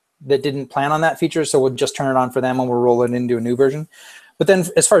people that didn't plan on that feature. So we'll just turn it on for them and we'll roll it into a new version. But then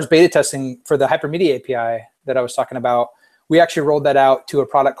as far as beta testing for the Hypermedia API that I was talking about, we actually rolled that out to a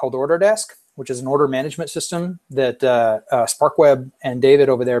product called Orderdesk, which is an order management system that SparkWeb and David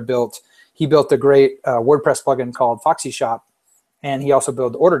over there built. He built a great WordPress plugin called Foxy Shop, and he also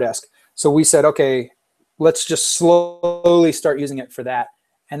built Orderdesk. So we said, okay, let's just slowly start using it for that.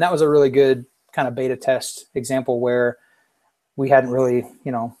 And that was a really good kind of beta test example where we hadn't really,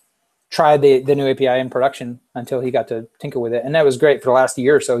 you know, tried the new API in production until he got to tinker with it. And that was great. For the last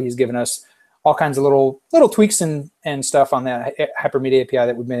year or so, he's given us all kinds of little tweaks and stuff on that Hypermedia API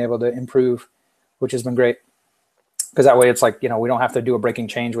that we've been able to improve, which has been great. Because that way it's like, you know, we don't have to do a breaking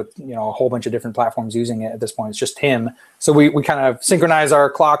change with, you know, a whole bunch of different platforms using it at this point. It's just him. So we kind of synchronize our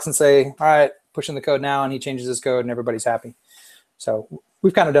clocks and say, all right, pushing the code now, and he changes his code and everybody's happy. So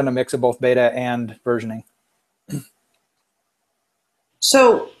we've kind of done a mix of both beta and versioning.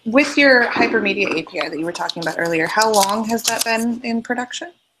 So with your Hypermedia API that you were talking about earlier, how long has that been in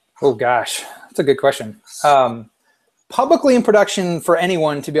production? Oh gosh, that's a good question. Publicly in production for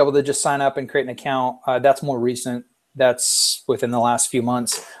anyone to be able to just sign up and create an account, that's more recent. That's within the last few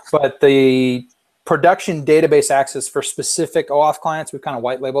months. But the production database access for specific OAuth clients, we've kind of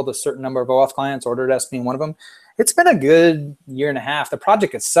white labeled a certain number of OAuth clients, Orderdesk being one of them. It's been a good year and a half. The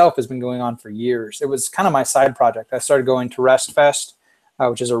project itself has been going on for years. It was kind of my side project. I started going to RestFest,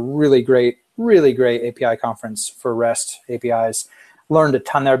 which is a really great API conference for REST APIs. Learned a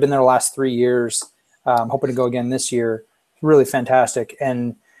ton there. I've been there the last 3 years. I'm hoping to go again this year. Really fantastic.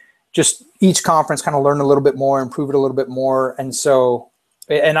 And just each conference kind of learn a little bit more, improve it a little bit more. And so,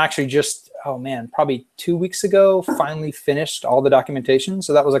 and actually just, oh man, probably 2 weeks ago, finally finished all the documentation.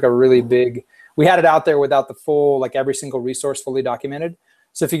 So that was like a really big, we had it out there without the full, like every single resource fully documented.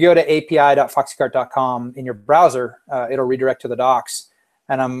 So if you go to api.foxycart.com in your browser, it'll redirect to the docs.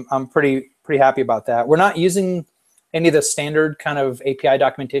 And I'm pretty happy about that. We're not using any of the standard kind of API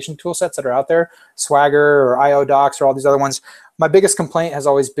documentation tool sets that are out there, Swagger or IO Docs or all these other ones. My biggest complaint has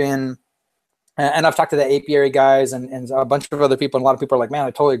always been, and I've talked to the apiary guys and a bunch of other people, and a lot of people are like, man,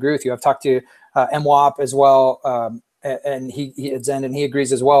 I totally agree with you. I've talked to MWAP as well, and he at Zen, and he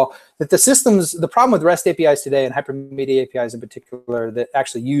agrees as well, that the systems, the problem with REST APIs today, and Hypermedia APIs in particular, that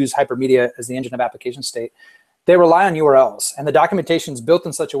actually use Hypermedia as the engine of application state, they rely on URLs, and the documentation is built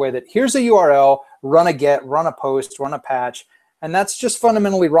in such a way that here's a URL, run a get, run a post, run a patch, and that's just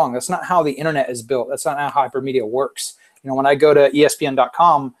fundamentally wrong. That's not how the internet is built. That's not how Hypermedia works. You know, when I go to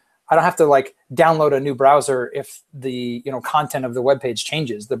ESPN.com, I don't have to like download a new browser if the content of the web page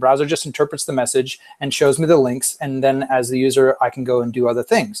changes. The browser just interprets the message and shows me the links, and then as the user, I can go and do other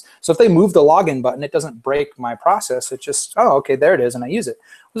things. So if they move the login button, it doesn't break my process. It just, oh, okay, there it is, and I use it.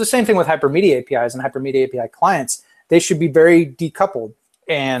 Well, the same thing with Hypermedia APIs and Hypermedia API clients. They should be very decoupled,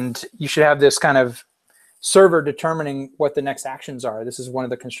 and you should have this kind of server determining what the next actions are. This is one of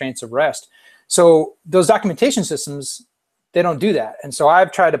the constraints of REST. So those documentation systems, they don't do that. And so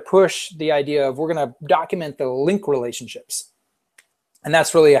I've tried to push the idea of we're going to document the link relationships. And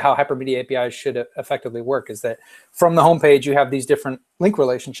that's really how Hypermedia APIs should effectively work, is that from the homepage, you have these different link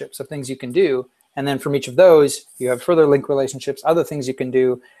relationships of things you can do. And then from each of those, you have further link relationships, other things you can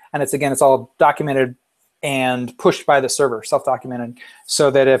do. And it's, again, it's all documented and pushed by the server, self-documented,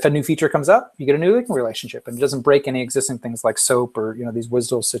 so that if a new feature comes up, you get a new link relationship, and it doesn't break any existing things like SOAP or these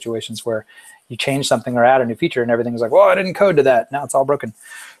WSDL situations where you change something or add a new feature and everything's like, well, I didn't code to that. Now it's all broken.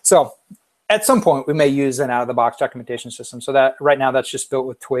 So at some point, we may use an out-of-the-box documentation system. So that right now, that's just built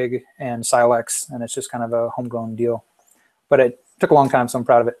with Twig and Silex, and it's just kind of a homegrown deal. But it took a long time, so I'm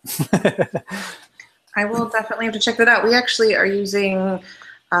proud of it. I will definitely have to check that out. We actually are using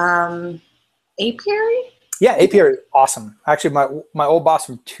Apiary? Yeah, Apiary, awesome. Actually, my old boss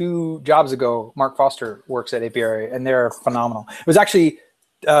from 2 jobs ago, Mark Foster, works at Apiary, and they're phenomenal. It was actually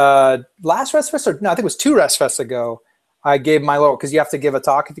last RestFest, or no, I think it was 2 RestFests ago. I gave my little, because you have to give a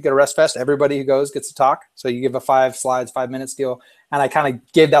talk if you go to RestFest. Everybody who goes gets a talk. So you give a 5 slides, 5 minutes deal. And I kind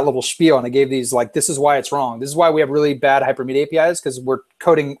of gave that little spiel, and I gave these like, this is why it's wrong. This is why we have really bad Hypermedia APIs, because we're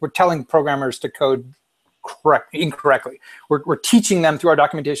telling programmers to code incorrectly. We're teaching them through our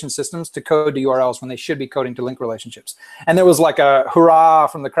documentation systems to code to URLs when they should be coding to link relationships. And there was like a hurrah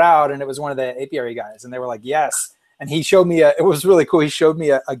from the crowd, and it was one of the Apiary guys, and they were like, yes. And he showed me, it was really cool. He showed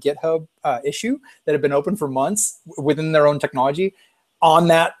me a GitHub issue that had been open for months within their own technology on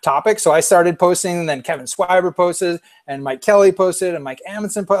that topic. So I started posting, and then Kevin Swiber posted, and Mike Kelly posted, and Mike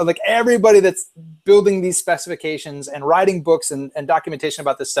Amundsen posted, like everybody that's building these specifications and writing books and documentation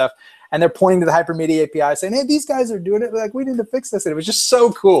about this stuff. And they're pointing to the Hypermedia API saying, hey, these guys are doing it. Like, we need to fix this. And it was just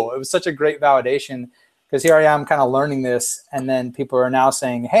so cool. It was such a great validation, because here I am kind of learning this. And then people are now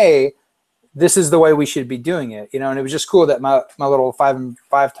saying, hey, this is the way we should be doing it. And it was just cool that my little 5 and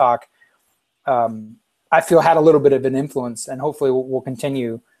 5 talk, I feel had a little bit of an influence, and hopefully we'll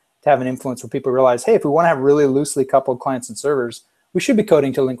continue to have an influence where people realize, hey, if we want to have really loosely coupled clients and servers, we should be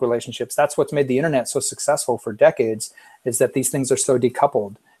coding to link relationships. That's what's made the internet so successful for decades, is that these things are so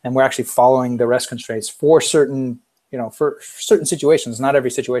decoupled, and we're actually following the REST constraints for certain, for certain situations. Not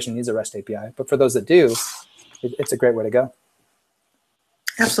every situation needs a REST API, but for those that do, it's a great way to go.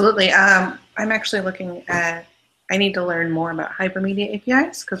 Absolutely. I'm actually looking at, I need to learn more about Hypermedia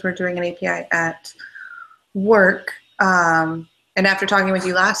APIs, because we're doing an API at work. And after talking with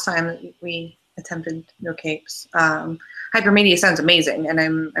you last time, we attempted no capes. Hypermedia sounds amazing, and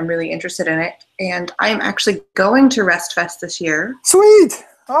I'm really interested in it. And I'm actually going to RestFest this year. Sweet.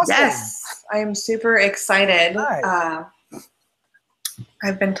 Awesome. Yes, I'm super excited. Nice.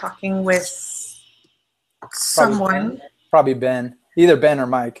 I've been talking with someone. Probably Ben. Either Ben or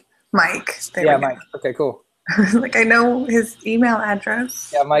Mike. Mike. Yeah, Mike. Okay, cool. Like, I know his email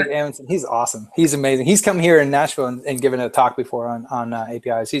address. Yeah, Mike Amundsen. He's awesome. He's amazing. He's come here in Nashville and given a talk before on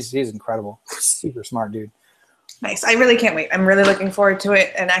APIs. He's incredible. Super smart dude. Nice. I really can't wait. I'm really looking forward to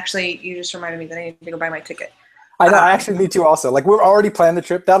it. And actually, you just reminded me that I need to go buy my ticket. I know. I actually need to also. Like, we're already planning the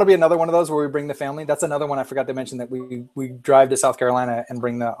trip. That'll be another one of those where we bring the family. That's another one I forgot to mention, that we drive to South Carolina and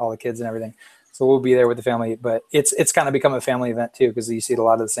bring all the kids and everything. So we'll be there with the family. But it's kind of become a family event too, because you see a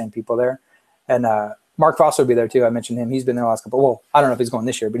lot of the same people there. And Mark Foster will be there too. I mentioned him. He's been there the last couple. Well, I don't know if he's going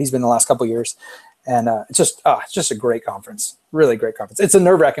this year, but he's been the last couple of years. And it's just a great conference. Really great conference. It's a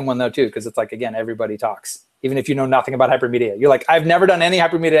nerve-wracking one though too, because it's like, again, everybody talks. Even if you know nothing about Hypermedia, you're like, I've never done any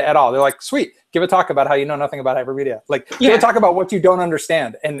Hypermedia at all. They're like, sweet, give a talk about how you know nothing about Hypermedia. Like, give a talk about what you don't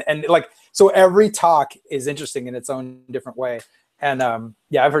understand. And like, so every talk is interesting in its own different way. And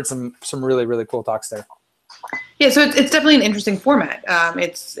yeah, I've heard some really, really cool talks there. Yeah, so it's definitely an interesting format.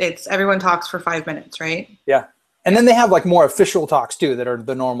 It's everyone talks for 5 minutes, right? Yeah. And then they have like more official talks too, that are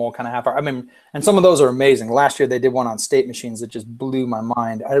the normal kind of half hour. I mean, and some of those are amazing. Last year they did one on state machines that just blew my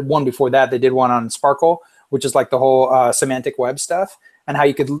mind. I had one before that. They did one on Sparkle, which is like the whole semantic web stuff, and how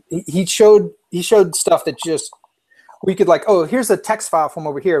you could. He showed stuff that just we could like, oh, here's a text file from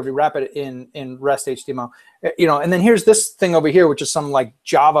over here. We wrap it in REST HTML, you know, and then here's this thing over here, which is some like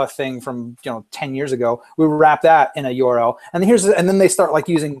Java thing from, you know, 10 years ago. We wrap that in a URL, and then they start like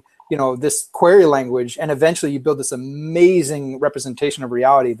using, you know, this query language, and eventually you build this amazing representation of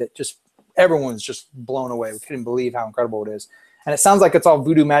reality that just everyone's just blown away. We couldn't believe how incredible it is. And it sounds like it's all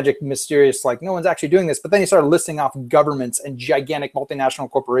voodoo magic, mysterious, like no one's actually doing this. But then you start listing off governments and gigantic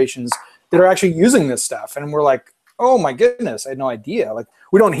multinational corporations that are actually using this stuff. And we're like, oh my goodness, I had no idea. Like,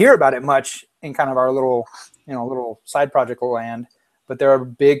 we don't hear about it much in kind of our little, you know, little side project land. But there are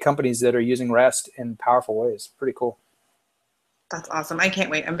big companies that are using REST in powerful ways. Pretty cool. That's awesome. I can't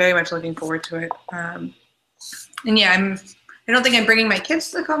wait. I'm very much looking forward to it. And yeah, I don't think I'm bringing my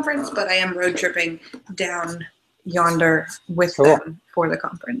kids to the conference, but I am road tripping down yonder with them for the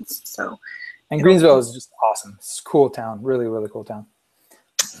conference. So, and Greensville is just awesome. It's a cool town, really, really cool town.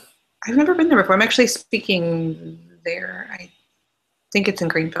 I've never been there before. I'm actually speaking there. I think it's in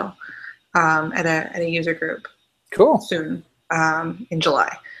Greenville at a user group. Cool. Soon in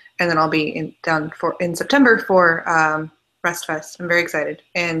July, and then I'll be down in September for RestFest. I'm very excited,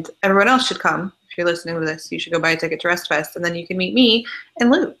 and everyone else should come. If you're listening to this, you should go buy a ticket to RestFest, and then you can meet me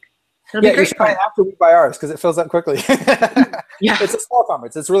and Luke. It'll be great. You should buy after we buy ours because it fills up quickly. Yeah, it's a small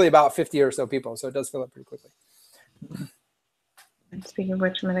conference. It's really about 50 or so people, so it does fill up pretty quickly. And speaking of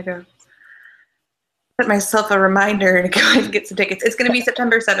which, I'm gonna go set myself a reminder to go ahead and get some tickets. It's gonna be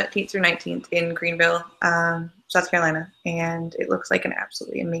September 17th through 19th in Greenville, South Carolina, and it looks like an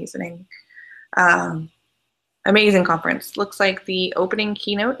absolutely amazing conference. Looks like the opening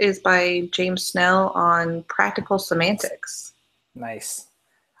keynote is by James Snell on practical semantics. Nice.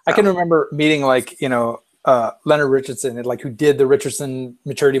 I can remember meeting like, you know, Leonard Richardson, like who did the Richardson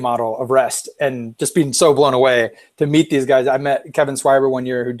maturity model of REST, and just being so blown away to meet these guys. I met Kevin Swiber one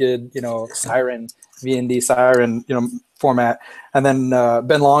year who did, you know, Siren, VND Siren, you know, format. And then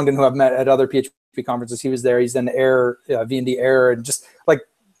Ben Longden, who I've met at other PHP conferences, he was there. He's done Air, VND Air, and just like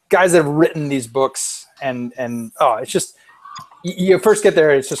guys that have written these books. And it's just, you first get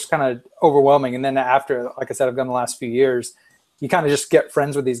there, it's just kind of overwhelming. And then after, like I said, I've done the last few years, you kind of just get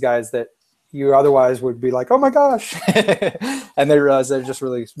friends with these guys that you otherwise would be like, oh my gosh. And they realize they're just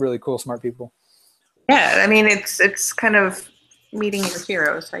really, really cool, smart people. Yeah, I mean, it's kind of meeting your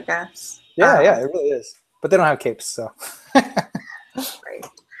heroes, I guess. Yeah, it really is. But they don't have capes, so. Right.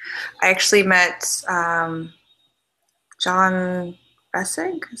 I actually met John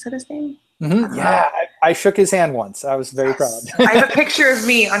Essig, is that his name? Mm-hmm. Yeah, I shook his hand once. I was very proud. I have a picture of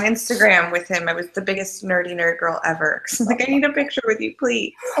me on Instagram with him. I was the biggest nerdy nerd girl ever. I'm like, I need a picture with you,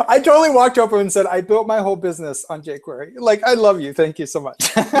 please. I totally walked up and said, I built my whole business on jQuery. Like, I love you. Thank you so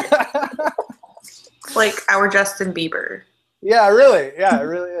much. Like our Justin Bieber. Yeah, really. Yeah, it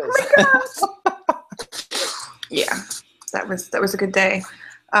really is. Oh my gosh. Yeah, that was a good day.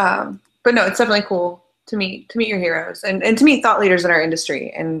 But no, it's definitely cool to meet your heroes and to meet thought leaders in our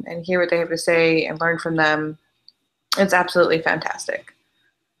industry and hear what they have to say and learn from them. It's absolutely fantastic.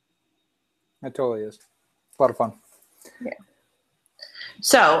 It totally is. It's a lot of fun. Yeah.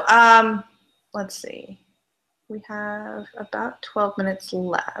 So let's see. We have about 12 minutes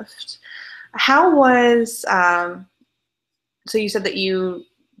left. How was, so you said that you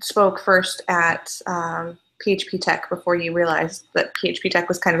spoke first at PHP Tech before you realized that PHP Tech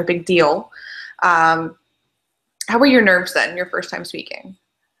was kind of a big deal. How were your nerves then, your first time speaking?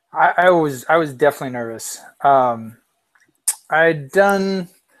 I was definitely nervous. I'd done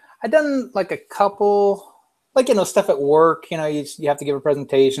like a couple, like, you know, stuff at work, you know, you have to give a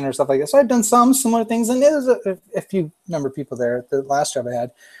presentation or stuff like that. So I'd done some similar things, and there was a few number of people there at the last job I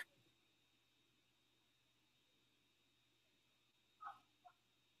had.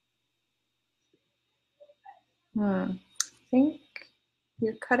 I think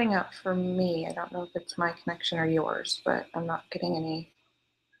you're cutting out for me. I don't know if it's my connection or yours, but I'm not getting any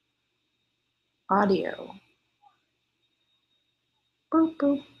audio. Boop,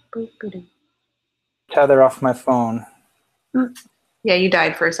 boop, boop, boop, boop. Tether off my phone. Yeah, you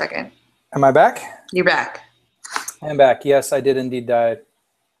died for a second. Am I back? You're back. I'm back. Yes, I did indeed die.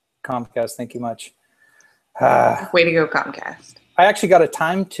 Comcast, thank you much. Way to go, Comcast. I actually got a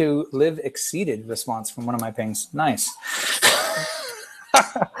time to live exceeded response from one of my pings. Nice.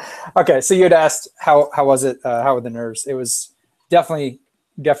 Okay, so you had asked how was it? How were the nerves? It was definitely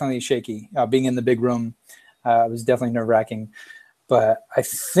shaky. Being in the big room, it was definitely nerve-wracking. But I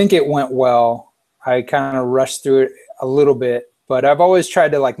think it went well. I kind of rushed through it a little bit, but I've always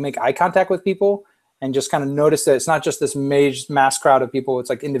tried to like make eye contact with people and just kind of notice that it's not just this mass crowd of people, it's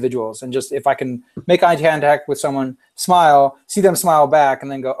like individuals. And just if I can make eye contact with someone, smile, see them smile back,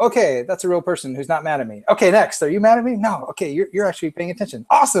 and then go, okay, that's a real person who's not mad at me. Okay, next, are you mad at me? No, okay, you're actually paying attention.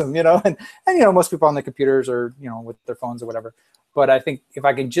 Awesome, you know, and you know, most people on the computers or, you know, with their phones or whatever. But I think if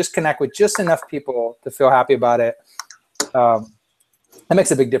I can just connect with just enough people to feel happy about it, that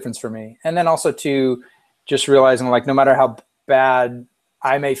makes a big difference for me. And then also to just realizing, like, no matter how bad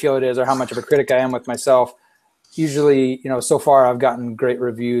I may feel it is or how much of a critic I am with myself, usually, you know, so far I've gotten great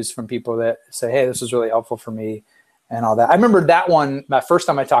reviews from people that say, hey, this was really helpful for me and all that. I remember that first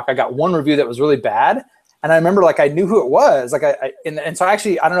time I talked, I got one review that was really bad. And I remember, like, I knew who it was. Like, and so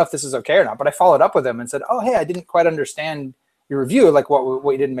actually, I don't know if this is okay or not, but I followed up with him and said, oh, hey, I didn't quite understand your review, like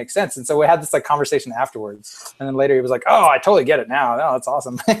what didn't make sense. And so we had this like conversation afterwards. And then later he was like, oh, I totally get it now. Oh, that's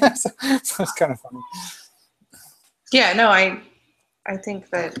awesome. so it's kind of funny. Yeah, no, I think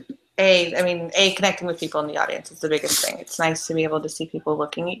that connecting with people in the audience is the biggest thing. It's nice to be able to see people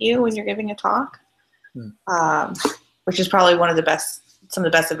looking at you when you're giving a talk, which is probably some of the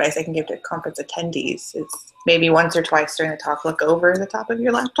best advice I can give to conference attendees is maybe once or twice during the talk, look over the top of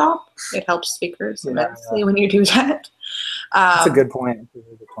your laptop. It helps speakers immensely when you do that. That's a good point.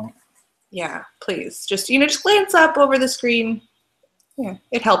 Yeah, please. Just glance up over the screen. Yeah,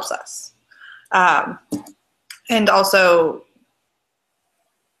 it helps us. And also,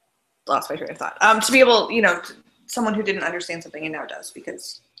 lost my train of thought. To be able, someone who didn't understand something and now does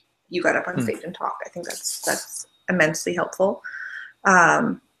because you got up on stage and talked. I think that's immensely helpful.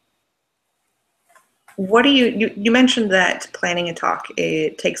 What do you mentioned that planning a talk,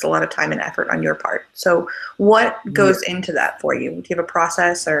 it takes a lot of time and effort on your part. So what goes into that for you? Do you have a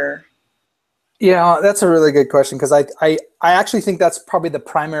process or? Yeah, that's a really good question because I actually think that's probably the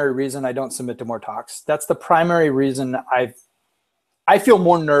primary reason I don't submit to more talks. That's the primary reason I feel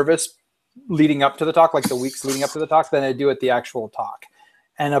more nervous leading up to the talk, like the weeks leading up to the talk, than I do at the actual talk.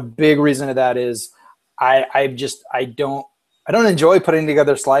 And a big reason of that is I don't enjoy putting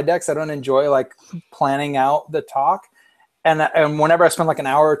together slide decks. I don't enjoy like planning out the talk. And whenever I spend like an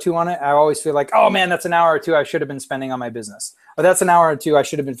hour or two on it, I always feel like, oh man, that's an hour or two I should have been spending on my business. Or that's an hour or two I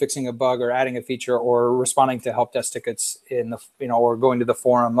should have been fixing a bug or adding a feature or responding to help desk tickets or going to the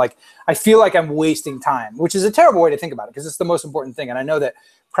forum. Like I feel like I'm wasting time, which is a terrible way to think about it because it's the most important thing. And I know that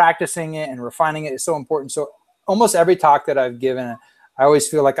practicing it and refining it is so important. So almost every talk that I've given, I always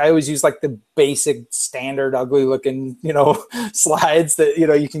feel like I always use like the basic standard ugly looking, slides that,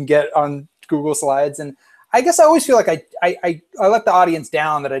 you can get on Google Slides. And I guess I always feel like I let the audience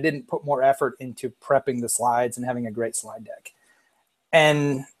down that I didn't put more effort into prepping the slides and having a great slide deck.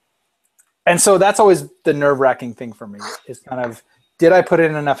 And so that's always the nerve-wracking thing for me is kind of, did I put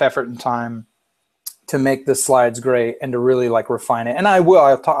in enough effort and time to make the slides great and to really like refine it? And I will,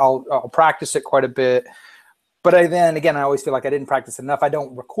 I'll practice it quite a bit. But I always feel like I didn't practice enough. I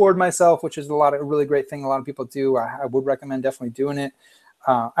don't record myself, which is a really great thing a lot of people do. I would recommend definitely doing it.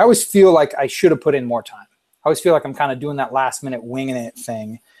 I always feel like I should have put in more time. I always feel like I'm kind of doing that last minute winging it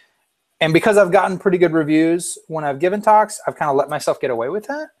thing. And because I've gotten pretty good reviews when I've given talks, I've kind of let myself get away with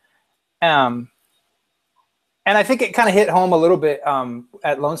that. And I think it kind of hit home a little bit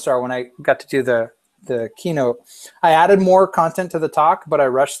at Lone Star when I got to do the keynote. I added more content to the talk, but I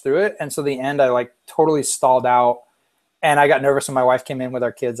rushed through it. And so the end, I like totally stalled out. And I got nervous when my wife came in with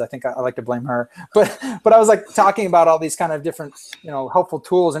our kids. I think I like to blame her. But I was like talking about all these kind of different, helpful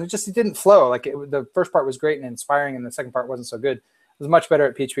tools. And it didn't flow. Like the first part was great and inspiring. And the second part wasn't so good. It was much better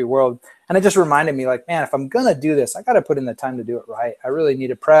at PHP World. And it just reminded me like, man, if I'm going to do this, I got to put in the time to do it right. I really need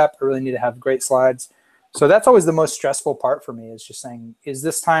to prep. I really need to have great slides. So that's always the most stressful part for me is just saying, is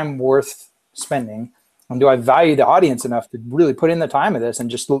this time worth spending? And do I value the audience enough to really put in the time of this and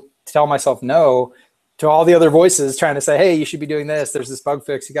just tell myself no to all the other voices trying to say, hey, you should be doing this. There's this bug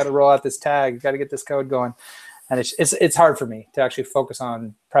fix. You got to roll out this tag. You got to get this code going. And it's hard for me to actually focus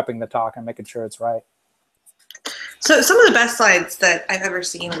on prepping the talk and making sure it's right. So some of the best slides that I've ever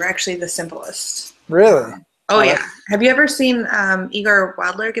seen were actually the simplest. Really? Yeah. Have you ever seen Igor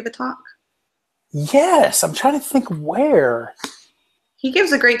Wadler give a talk? Yes. I'm trying to think where. He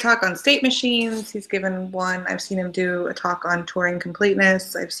gives a great talk on state machines. He's given one. I've seen him do a talk on Turing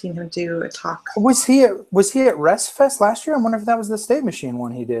completeness. I've seen him do a talk. Was he at RestFest last year? I wonder if that was the state machine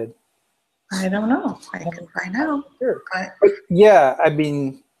one he did. I don't know. I can find out. Sure. But yeah, I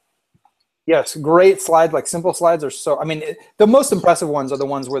mean, yes, great slides. Like simple slides are so. I mean, the most impressive ones are the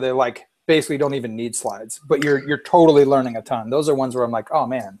ones where they like basically don't even need slides, but you're totally learning a ton. Those are ones where I'm like, oh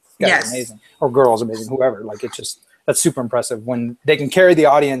man, this guy's amazing, or girl's amazing, whoever. Like it's just. That's super impressive when they can carry the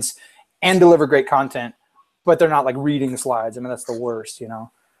audience and deliver great content, but they're not like reading slides. I mean, that's the worst,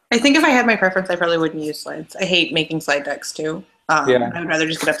 I think if I had my preference, I probably wouldn't use slides. I hate making slide decks too. Yeah. I would rather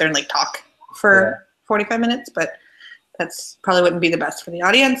just get up there and like talk for 45 minutes, but that's probably wouldn't be the best for the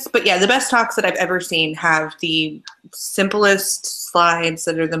audience. But yeah, the best talks that I've ever seen have the simplest slides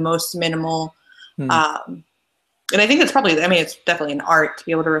that are the most minimal. And I think it's probably, I mean, it's definitely an art to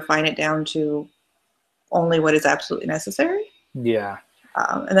be able to refine it down to only what is absolutely necessary. Yeah.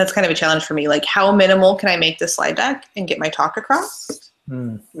 And that's kind of a challenge for me. Like, how minimal can I make this slide deck and get my talk across,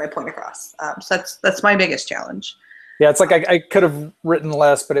 my point across? So that's my biggest challenge. Yeah, it's like I could have written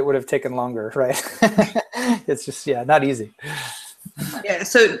less, but it would have taken longer, right? It's just, not easy. Yeah,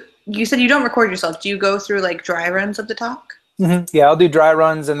 so you said you don't record yourself. Do you go through like dry runs of the talk? Yeah, I'll do dry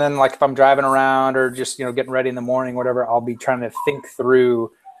runs, and then like if I'm driving around or just getting ready in the morning, whatever, I'll be trying to think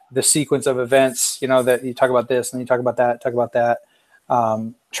through the sequence of events. That you talk about this, and then you talk about that,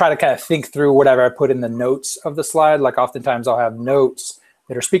 try to kind of think through whatever I put in the notes of the slide. Like oftentimes I'll have notes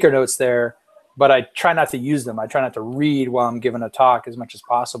that are speaker notes there, but I try not to use them. I try not to read while I'm giving a talk as much as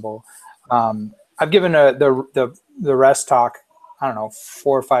possible. I've given the rest talk, I don't know,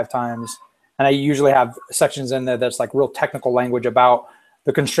 4 or 5 times. And I usually have sections in there that's like real technical language about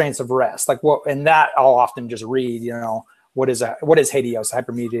the constraints of rest. Like and that I'll often just read, what is Helios,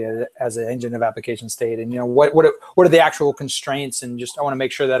 Hypermedia as an engine of application state? And, what are the actual constraints? And just, I want to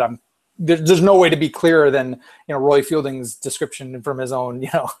make sure that there's no way to be clearer than, Roy Fielding's description from his own,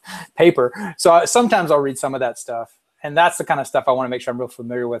 paper. So sometimes I'll read some of that stuff. And that's the kind of stuff I want to make sure I'm real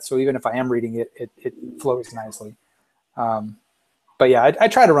familiar with. So even if I am reading it, it flows nicely. But yeah, I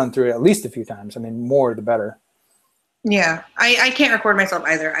try to run through it at least a few times. I mean, more the better. Yeah, I can't record myself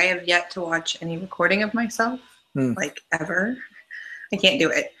either. I have yet to watch any recording of myself, like ever. I can't do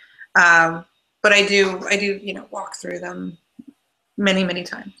it. But I do, walk through them many, many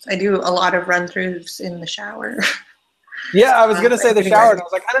times. I do a lot of run-throughs in the shower. Yeah, I was going to say the shower, and I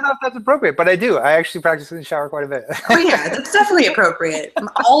was like, I don't know if that's appropriate, but I do. I actually practice in the shower quite a bit. Oh, yeah, that's definitely appropriate.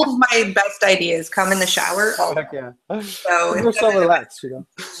 All of my best ideas come in the shower. Oh, heck yeah. So you're so relaxed, To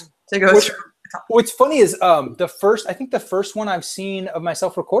go through. What's funny is I think the first one I've seen of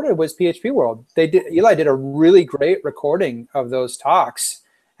myself recorded was PHP World. Eli did a really great recording of those talks.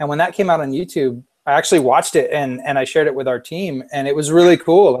 And when that came out on YouTube, I actually watched it and I shared it with our team, and it was really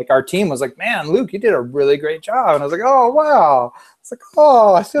cool. Like our team was like, man, Luke, you did a really great job. And I was like, oh, wow. It's like,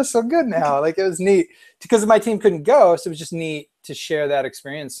 oh, I feel so good now. Like it was neat because my team couldn't go. So it was just neat to share that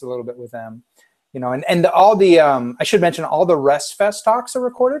experience a little bit with them, and all the, I should mention all the RestFest talks are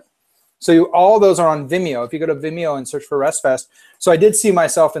recorded. So all those are on Vimeo. If you go to Vimeo and search for RestFest. So I did see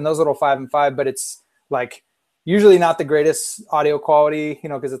myself in those little 5 and 5, but it's like, usually not the greatest audio quality,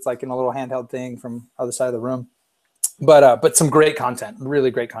 because it's like in a little handheld thing from other side of the room, but some great content, really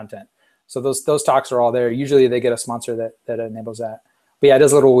great content. So those talks are all there. Usually they get a sponsor that enables that. But yeah, it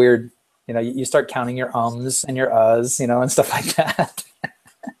is a little weird. You start counting your ums and your uhs, and stuff like that.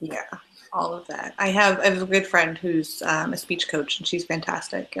 Yeah, all of that. I have a good friend who's a speech coach, and she's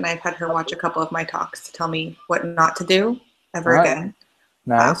fantastic. And I've had her watch a couple of my talks to tell me what not to do ever again.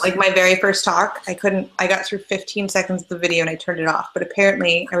 Nice. Like my very first talk, I got through 15 seconds of the video and I turned it off. But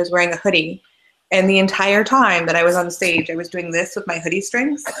apparently I was wearing a hoodie. And the entire time that I was on stage, I was doing this with my hoodie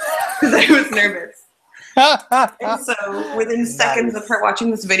strings because I was nervous. And so within seconds of her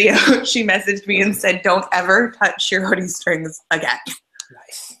watching this video, she messaged me and said, don't ever touch your hoodie strings again.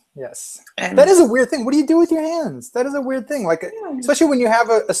 Nice. Yes. And that is a weird thing. What do you do with your hands? That is a weird thing. Like, especially when you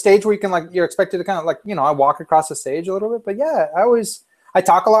have a stage where you can, like, you're expected to kind of like, I walk across the stage a little bit. But yeah, I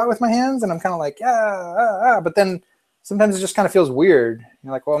talk a lot with my hands, and I'm kind of like, but then sometimes it just kind of feels weird.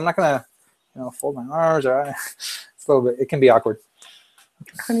 You're like, well, I'm not going to, fold my arms, or it's a little bit, it can be awkward.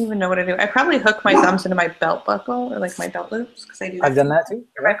 I don't even know what I do. I probably hook my thumbs into my belt buckle or like my belt loops because I do that. I've done that too.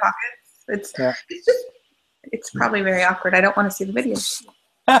 In my pockets. It's probably very awkward. I don't want to see the video.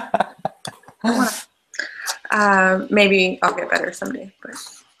 Maybe I'll get better someday, but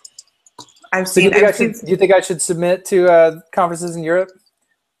I've seen. Do you think I should submit to conferences in Europe?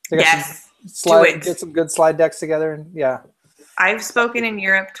 Yes. Get some good slide decks together, and I've spoken in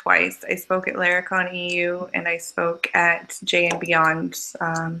Europe twice. I spoke at Laracon EU, and I spoke at J and Beyond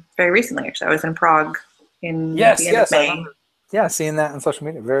very recently. Actually, I was in Prague in the end of May. Yeah, seeing that on social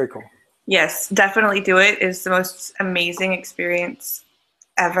media, very cool. Yes, definitely do it. It's the most amazing experience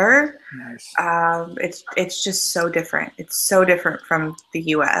ever. Nice. It's just so different. It's so different from the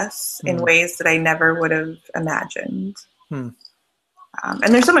US in ways that I never would have imagined. And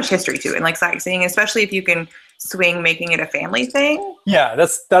there's so much history to it, and like sightseeing, especially if you can swing making it a family thing. Yeah,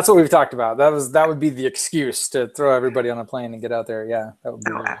 that's what we've talked about. That would be the excuse to throw everybody on a plane and get out there. Yeah, that would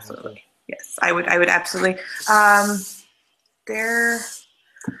be absolutely. Yes, I would absolutely.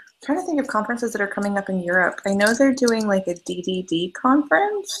 trying to think of conferences that are coming up in Europe. I know they're doing like a DDD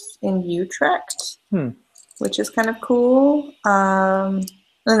conference in Utrecht, which is kind of cool. And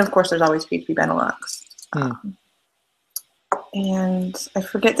then, of course, there's always PHP Benelux. And I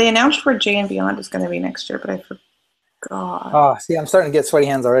forget, they announced where J and Beyond is going to be next year, but I forgot. Oh, see, I'm starting to get sweaty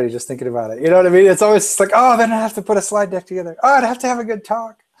hands already just thinking about it. You know what I mean? It's always like, oh, then I have to put a slide deck together. Oh, I'd have to have a good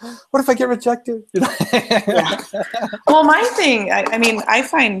talk. What if I get rejected? You know? Yeah. Well, my thing, I mean, I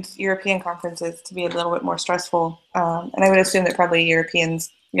find European conferences to be a little bit more stressful. And I would assume that probably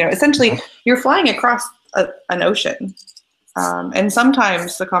Europeans, you know, essentially you're flying across an ocean. And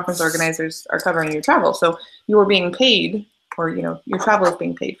sometimes the conference organizers are covering your travel. So you're being paid, or, you know, your travel is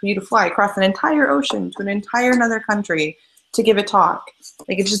being paid for you to fly across an entire ocean to an entire another country to give a talk.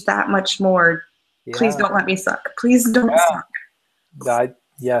 Like, it's just that much more. Yeah. Please don't let me suck. Please don't suck.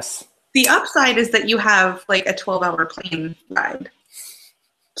 Yes. The upside is that you have like a 12-hour plane ride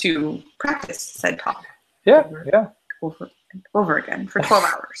to practice said talk. Yeah, over again for 12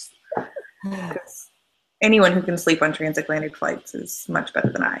 hours. Anyone who can sleep on transatlantic flights is much better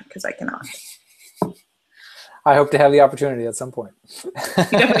than I, because I cannot. I hope to have the opportunity at some point. You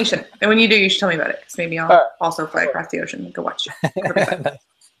definitely should. And when you do, you should tell me about it, because maybe I'll also fly across the ocean and go watch you.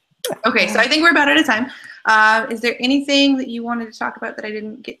 Okay, so I think we're about out of time. Is there anything that you wanted to talk about that I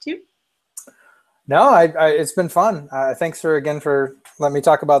didn't get to? No, it's been fun. Thanks for letting me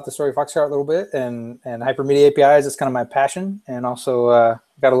talk about the story of Foxcart a little bit, and Hypermedia APIs is kind of my passion. And also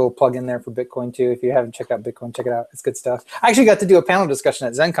got a little plug in there for Bitcoin too. If you haven't checked out Bitcoin, check it out. It's good stuff. I actually got to do a panel discussion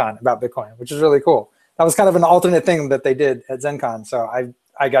at ZenCon about Bitcoin, which is really cool. That was kind of an alternate thing that they did at ZenCon. So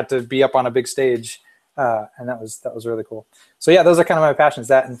I got to be up on a big stage, and that was really cool. So yeah, those are kind of my passions,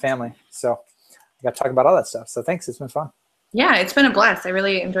 that and family. So I got to talk about all that stuff. So thanks, it's been fun. Yeah, it's been a blast. I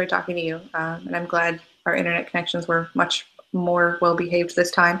really enjoyed talking to you, and I'm glad our internet connections were much more well-behaved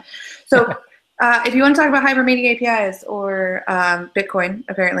this time. So if you want to talk about Hypermedia APIs or Bitcoin,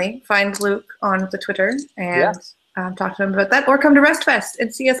 apparently, find Luke on the Twitter and talk to him about that, or come to RestFest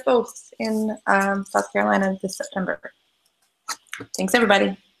and see us both in South Carolina this September. Thanks,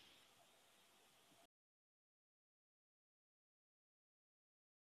 everybody.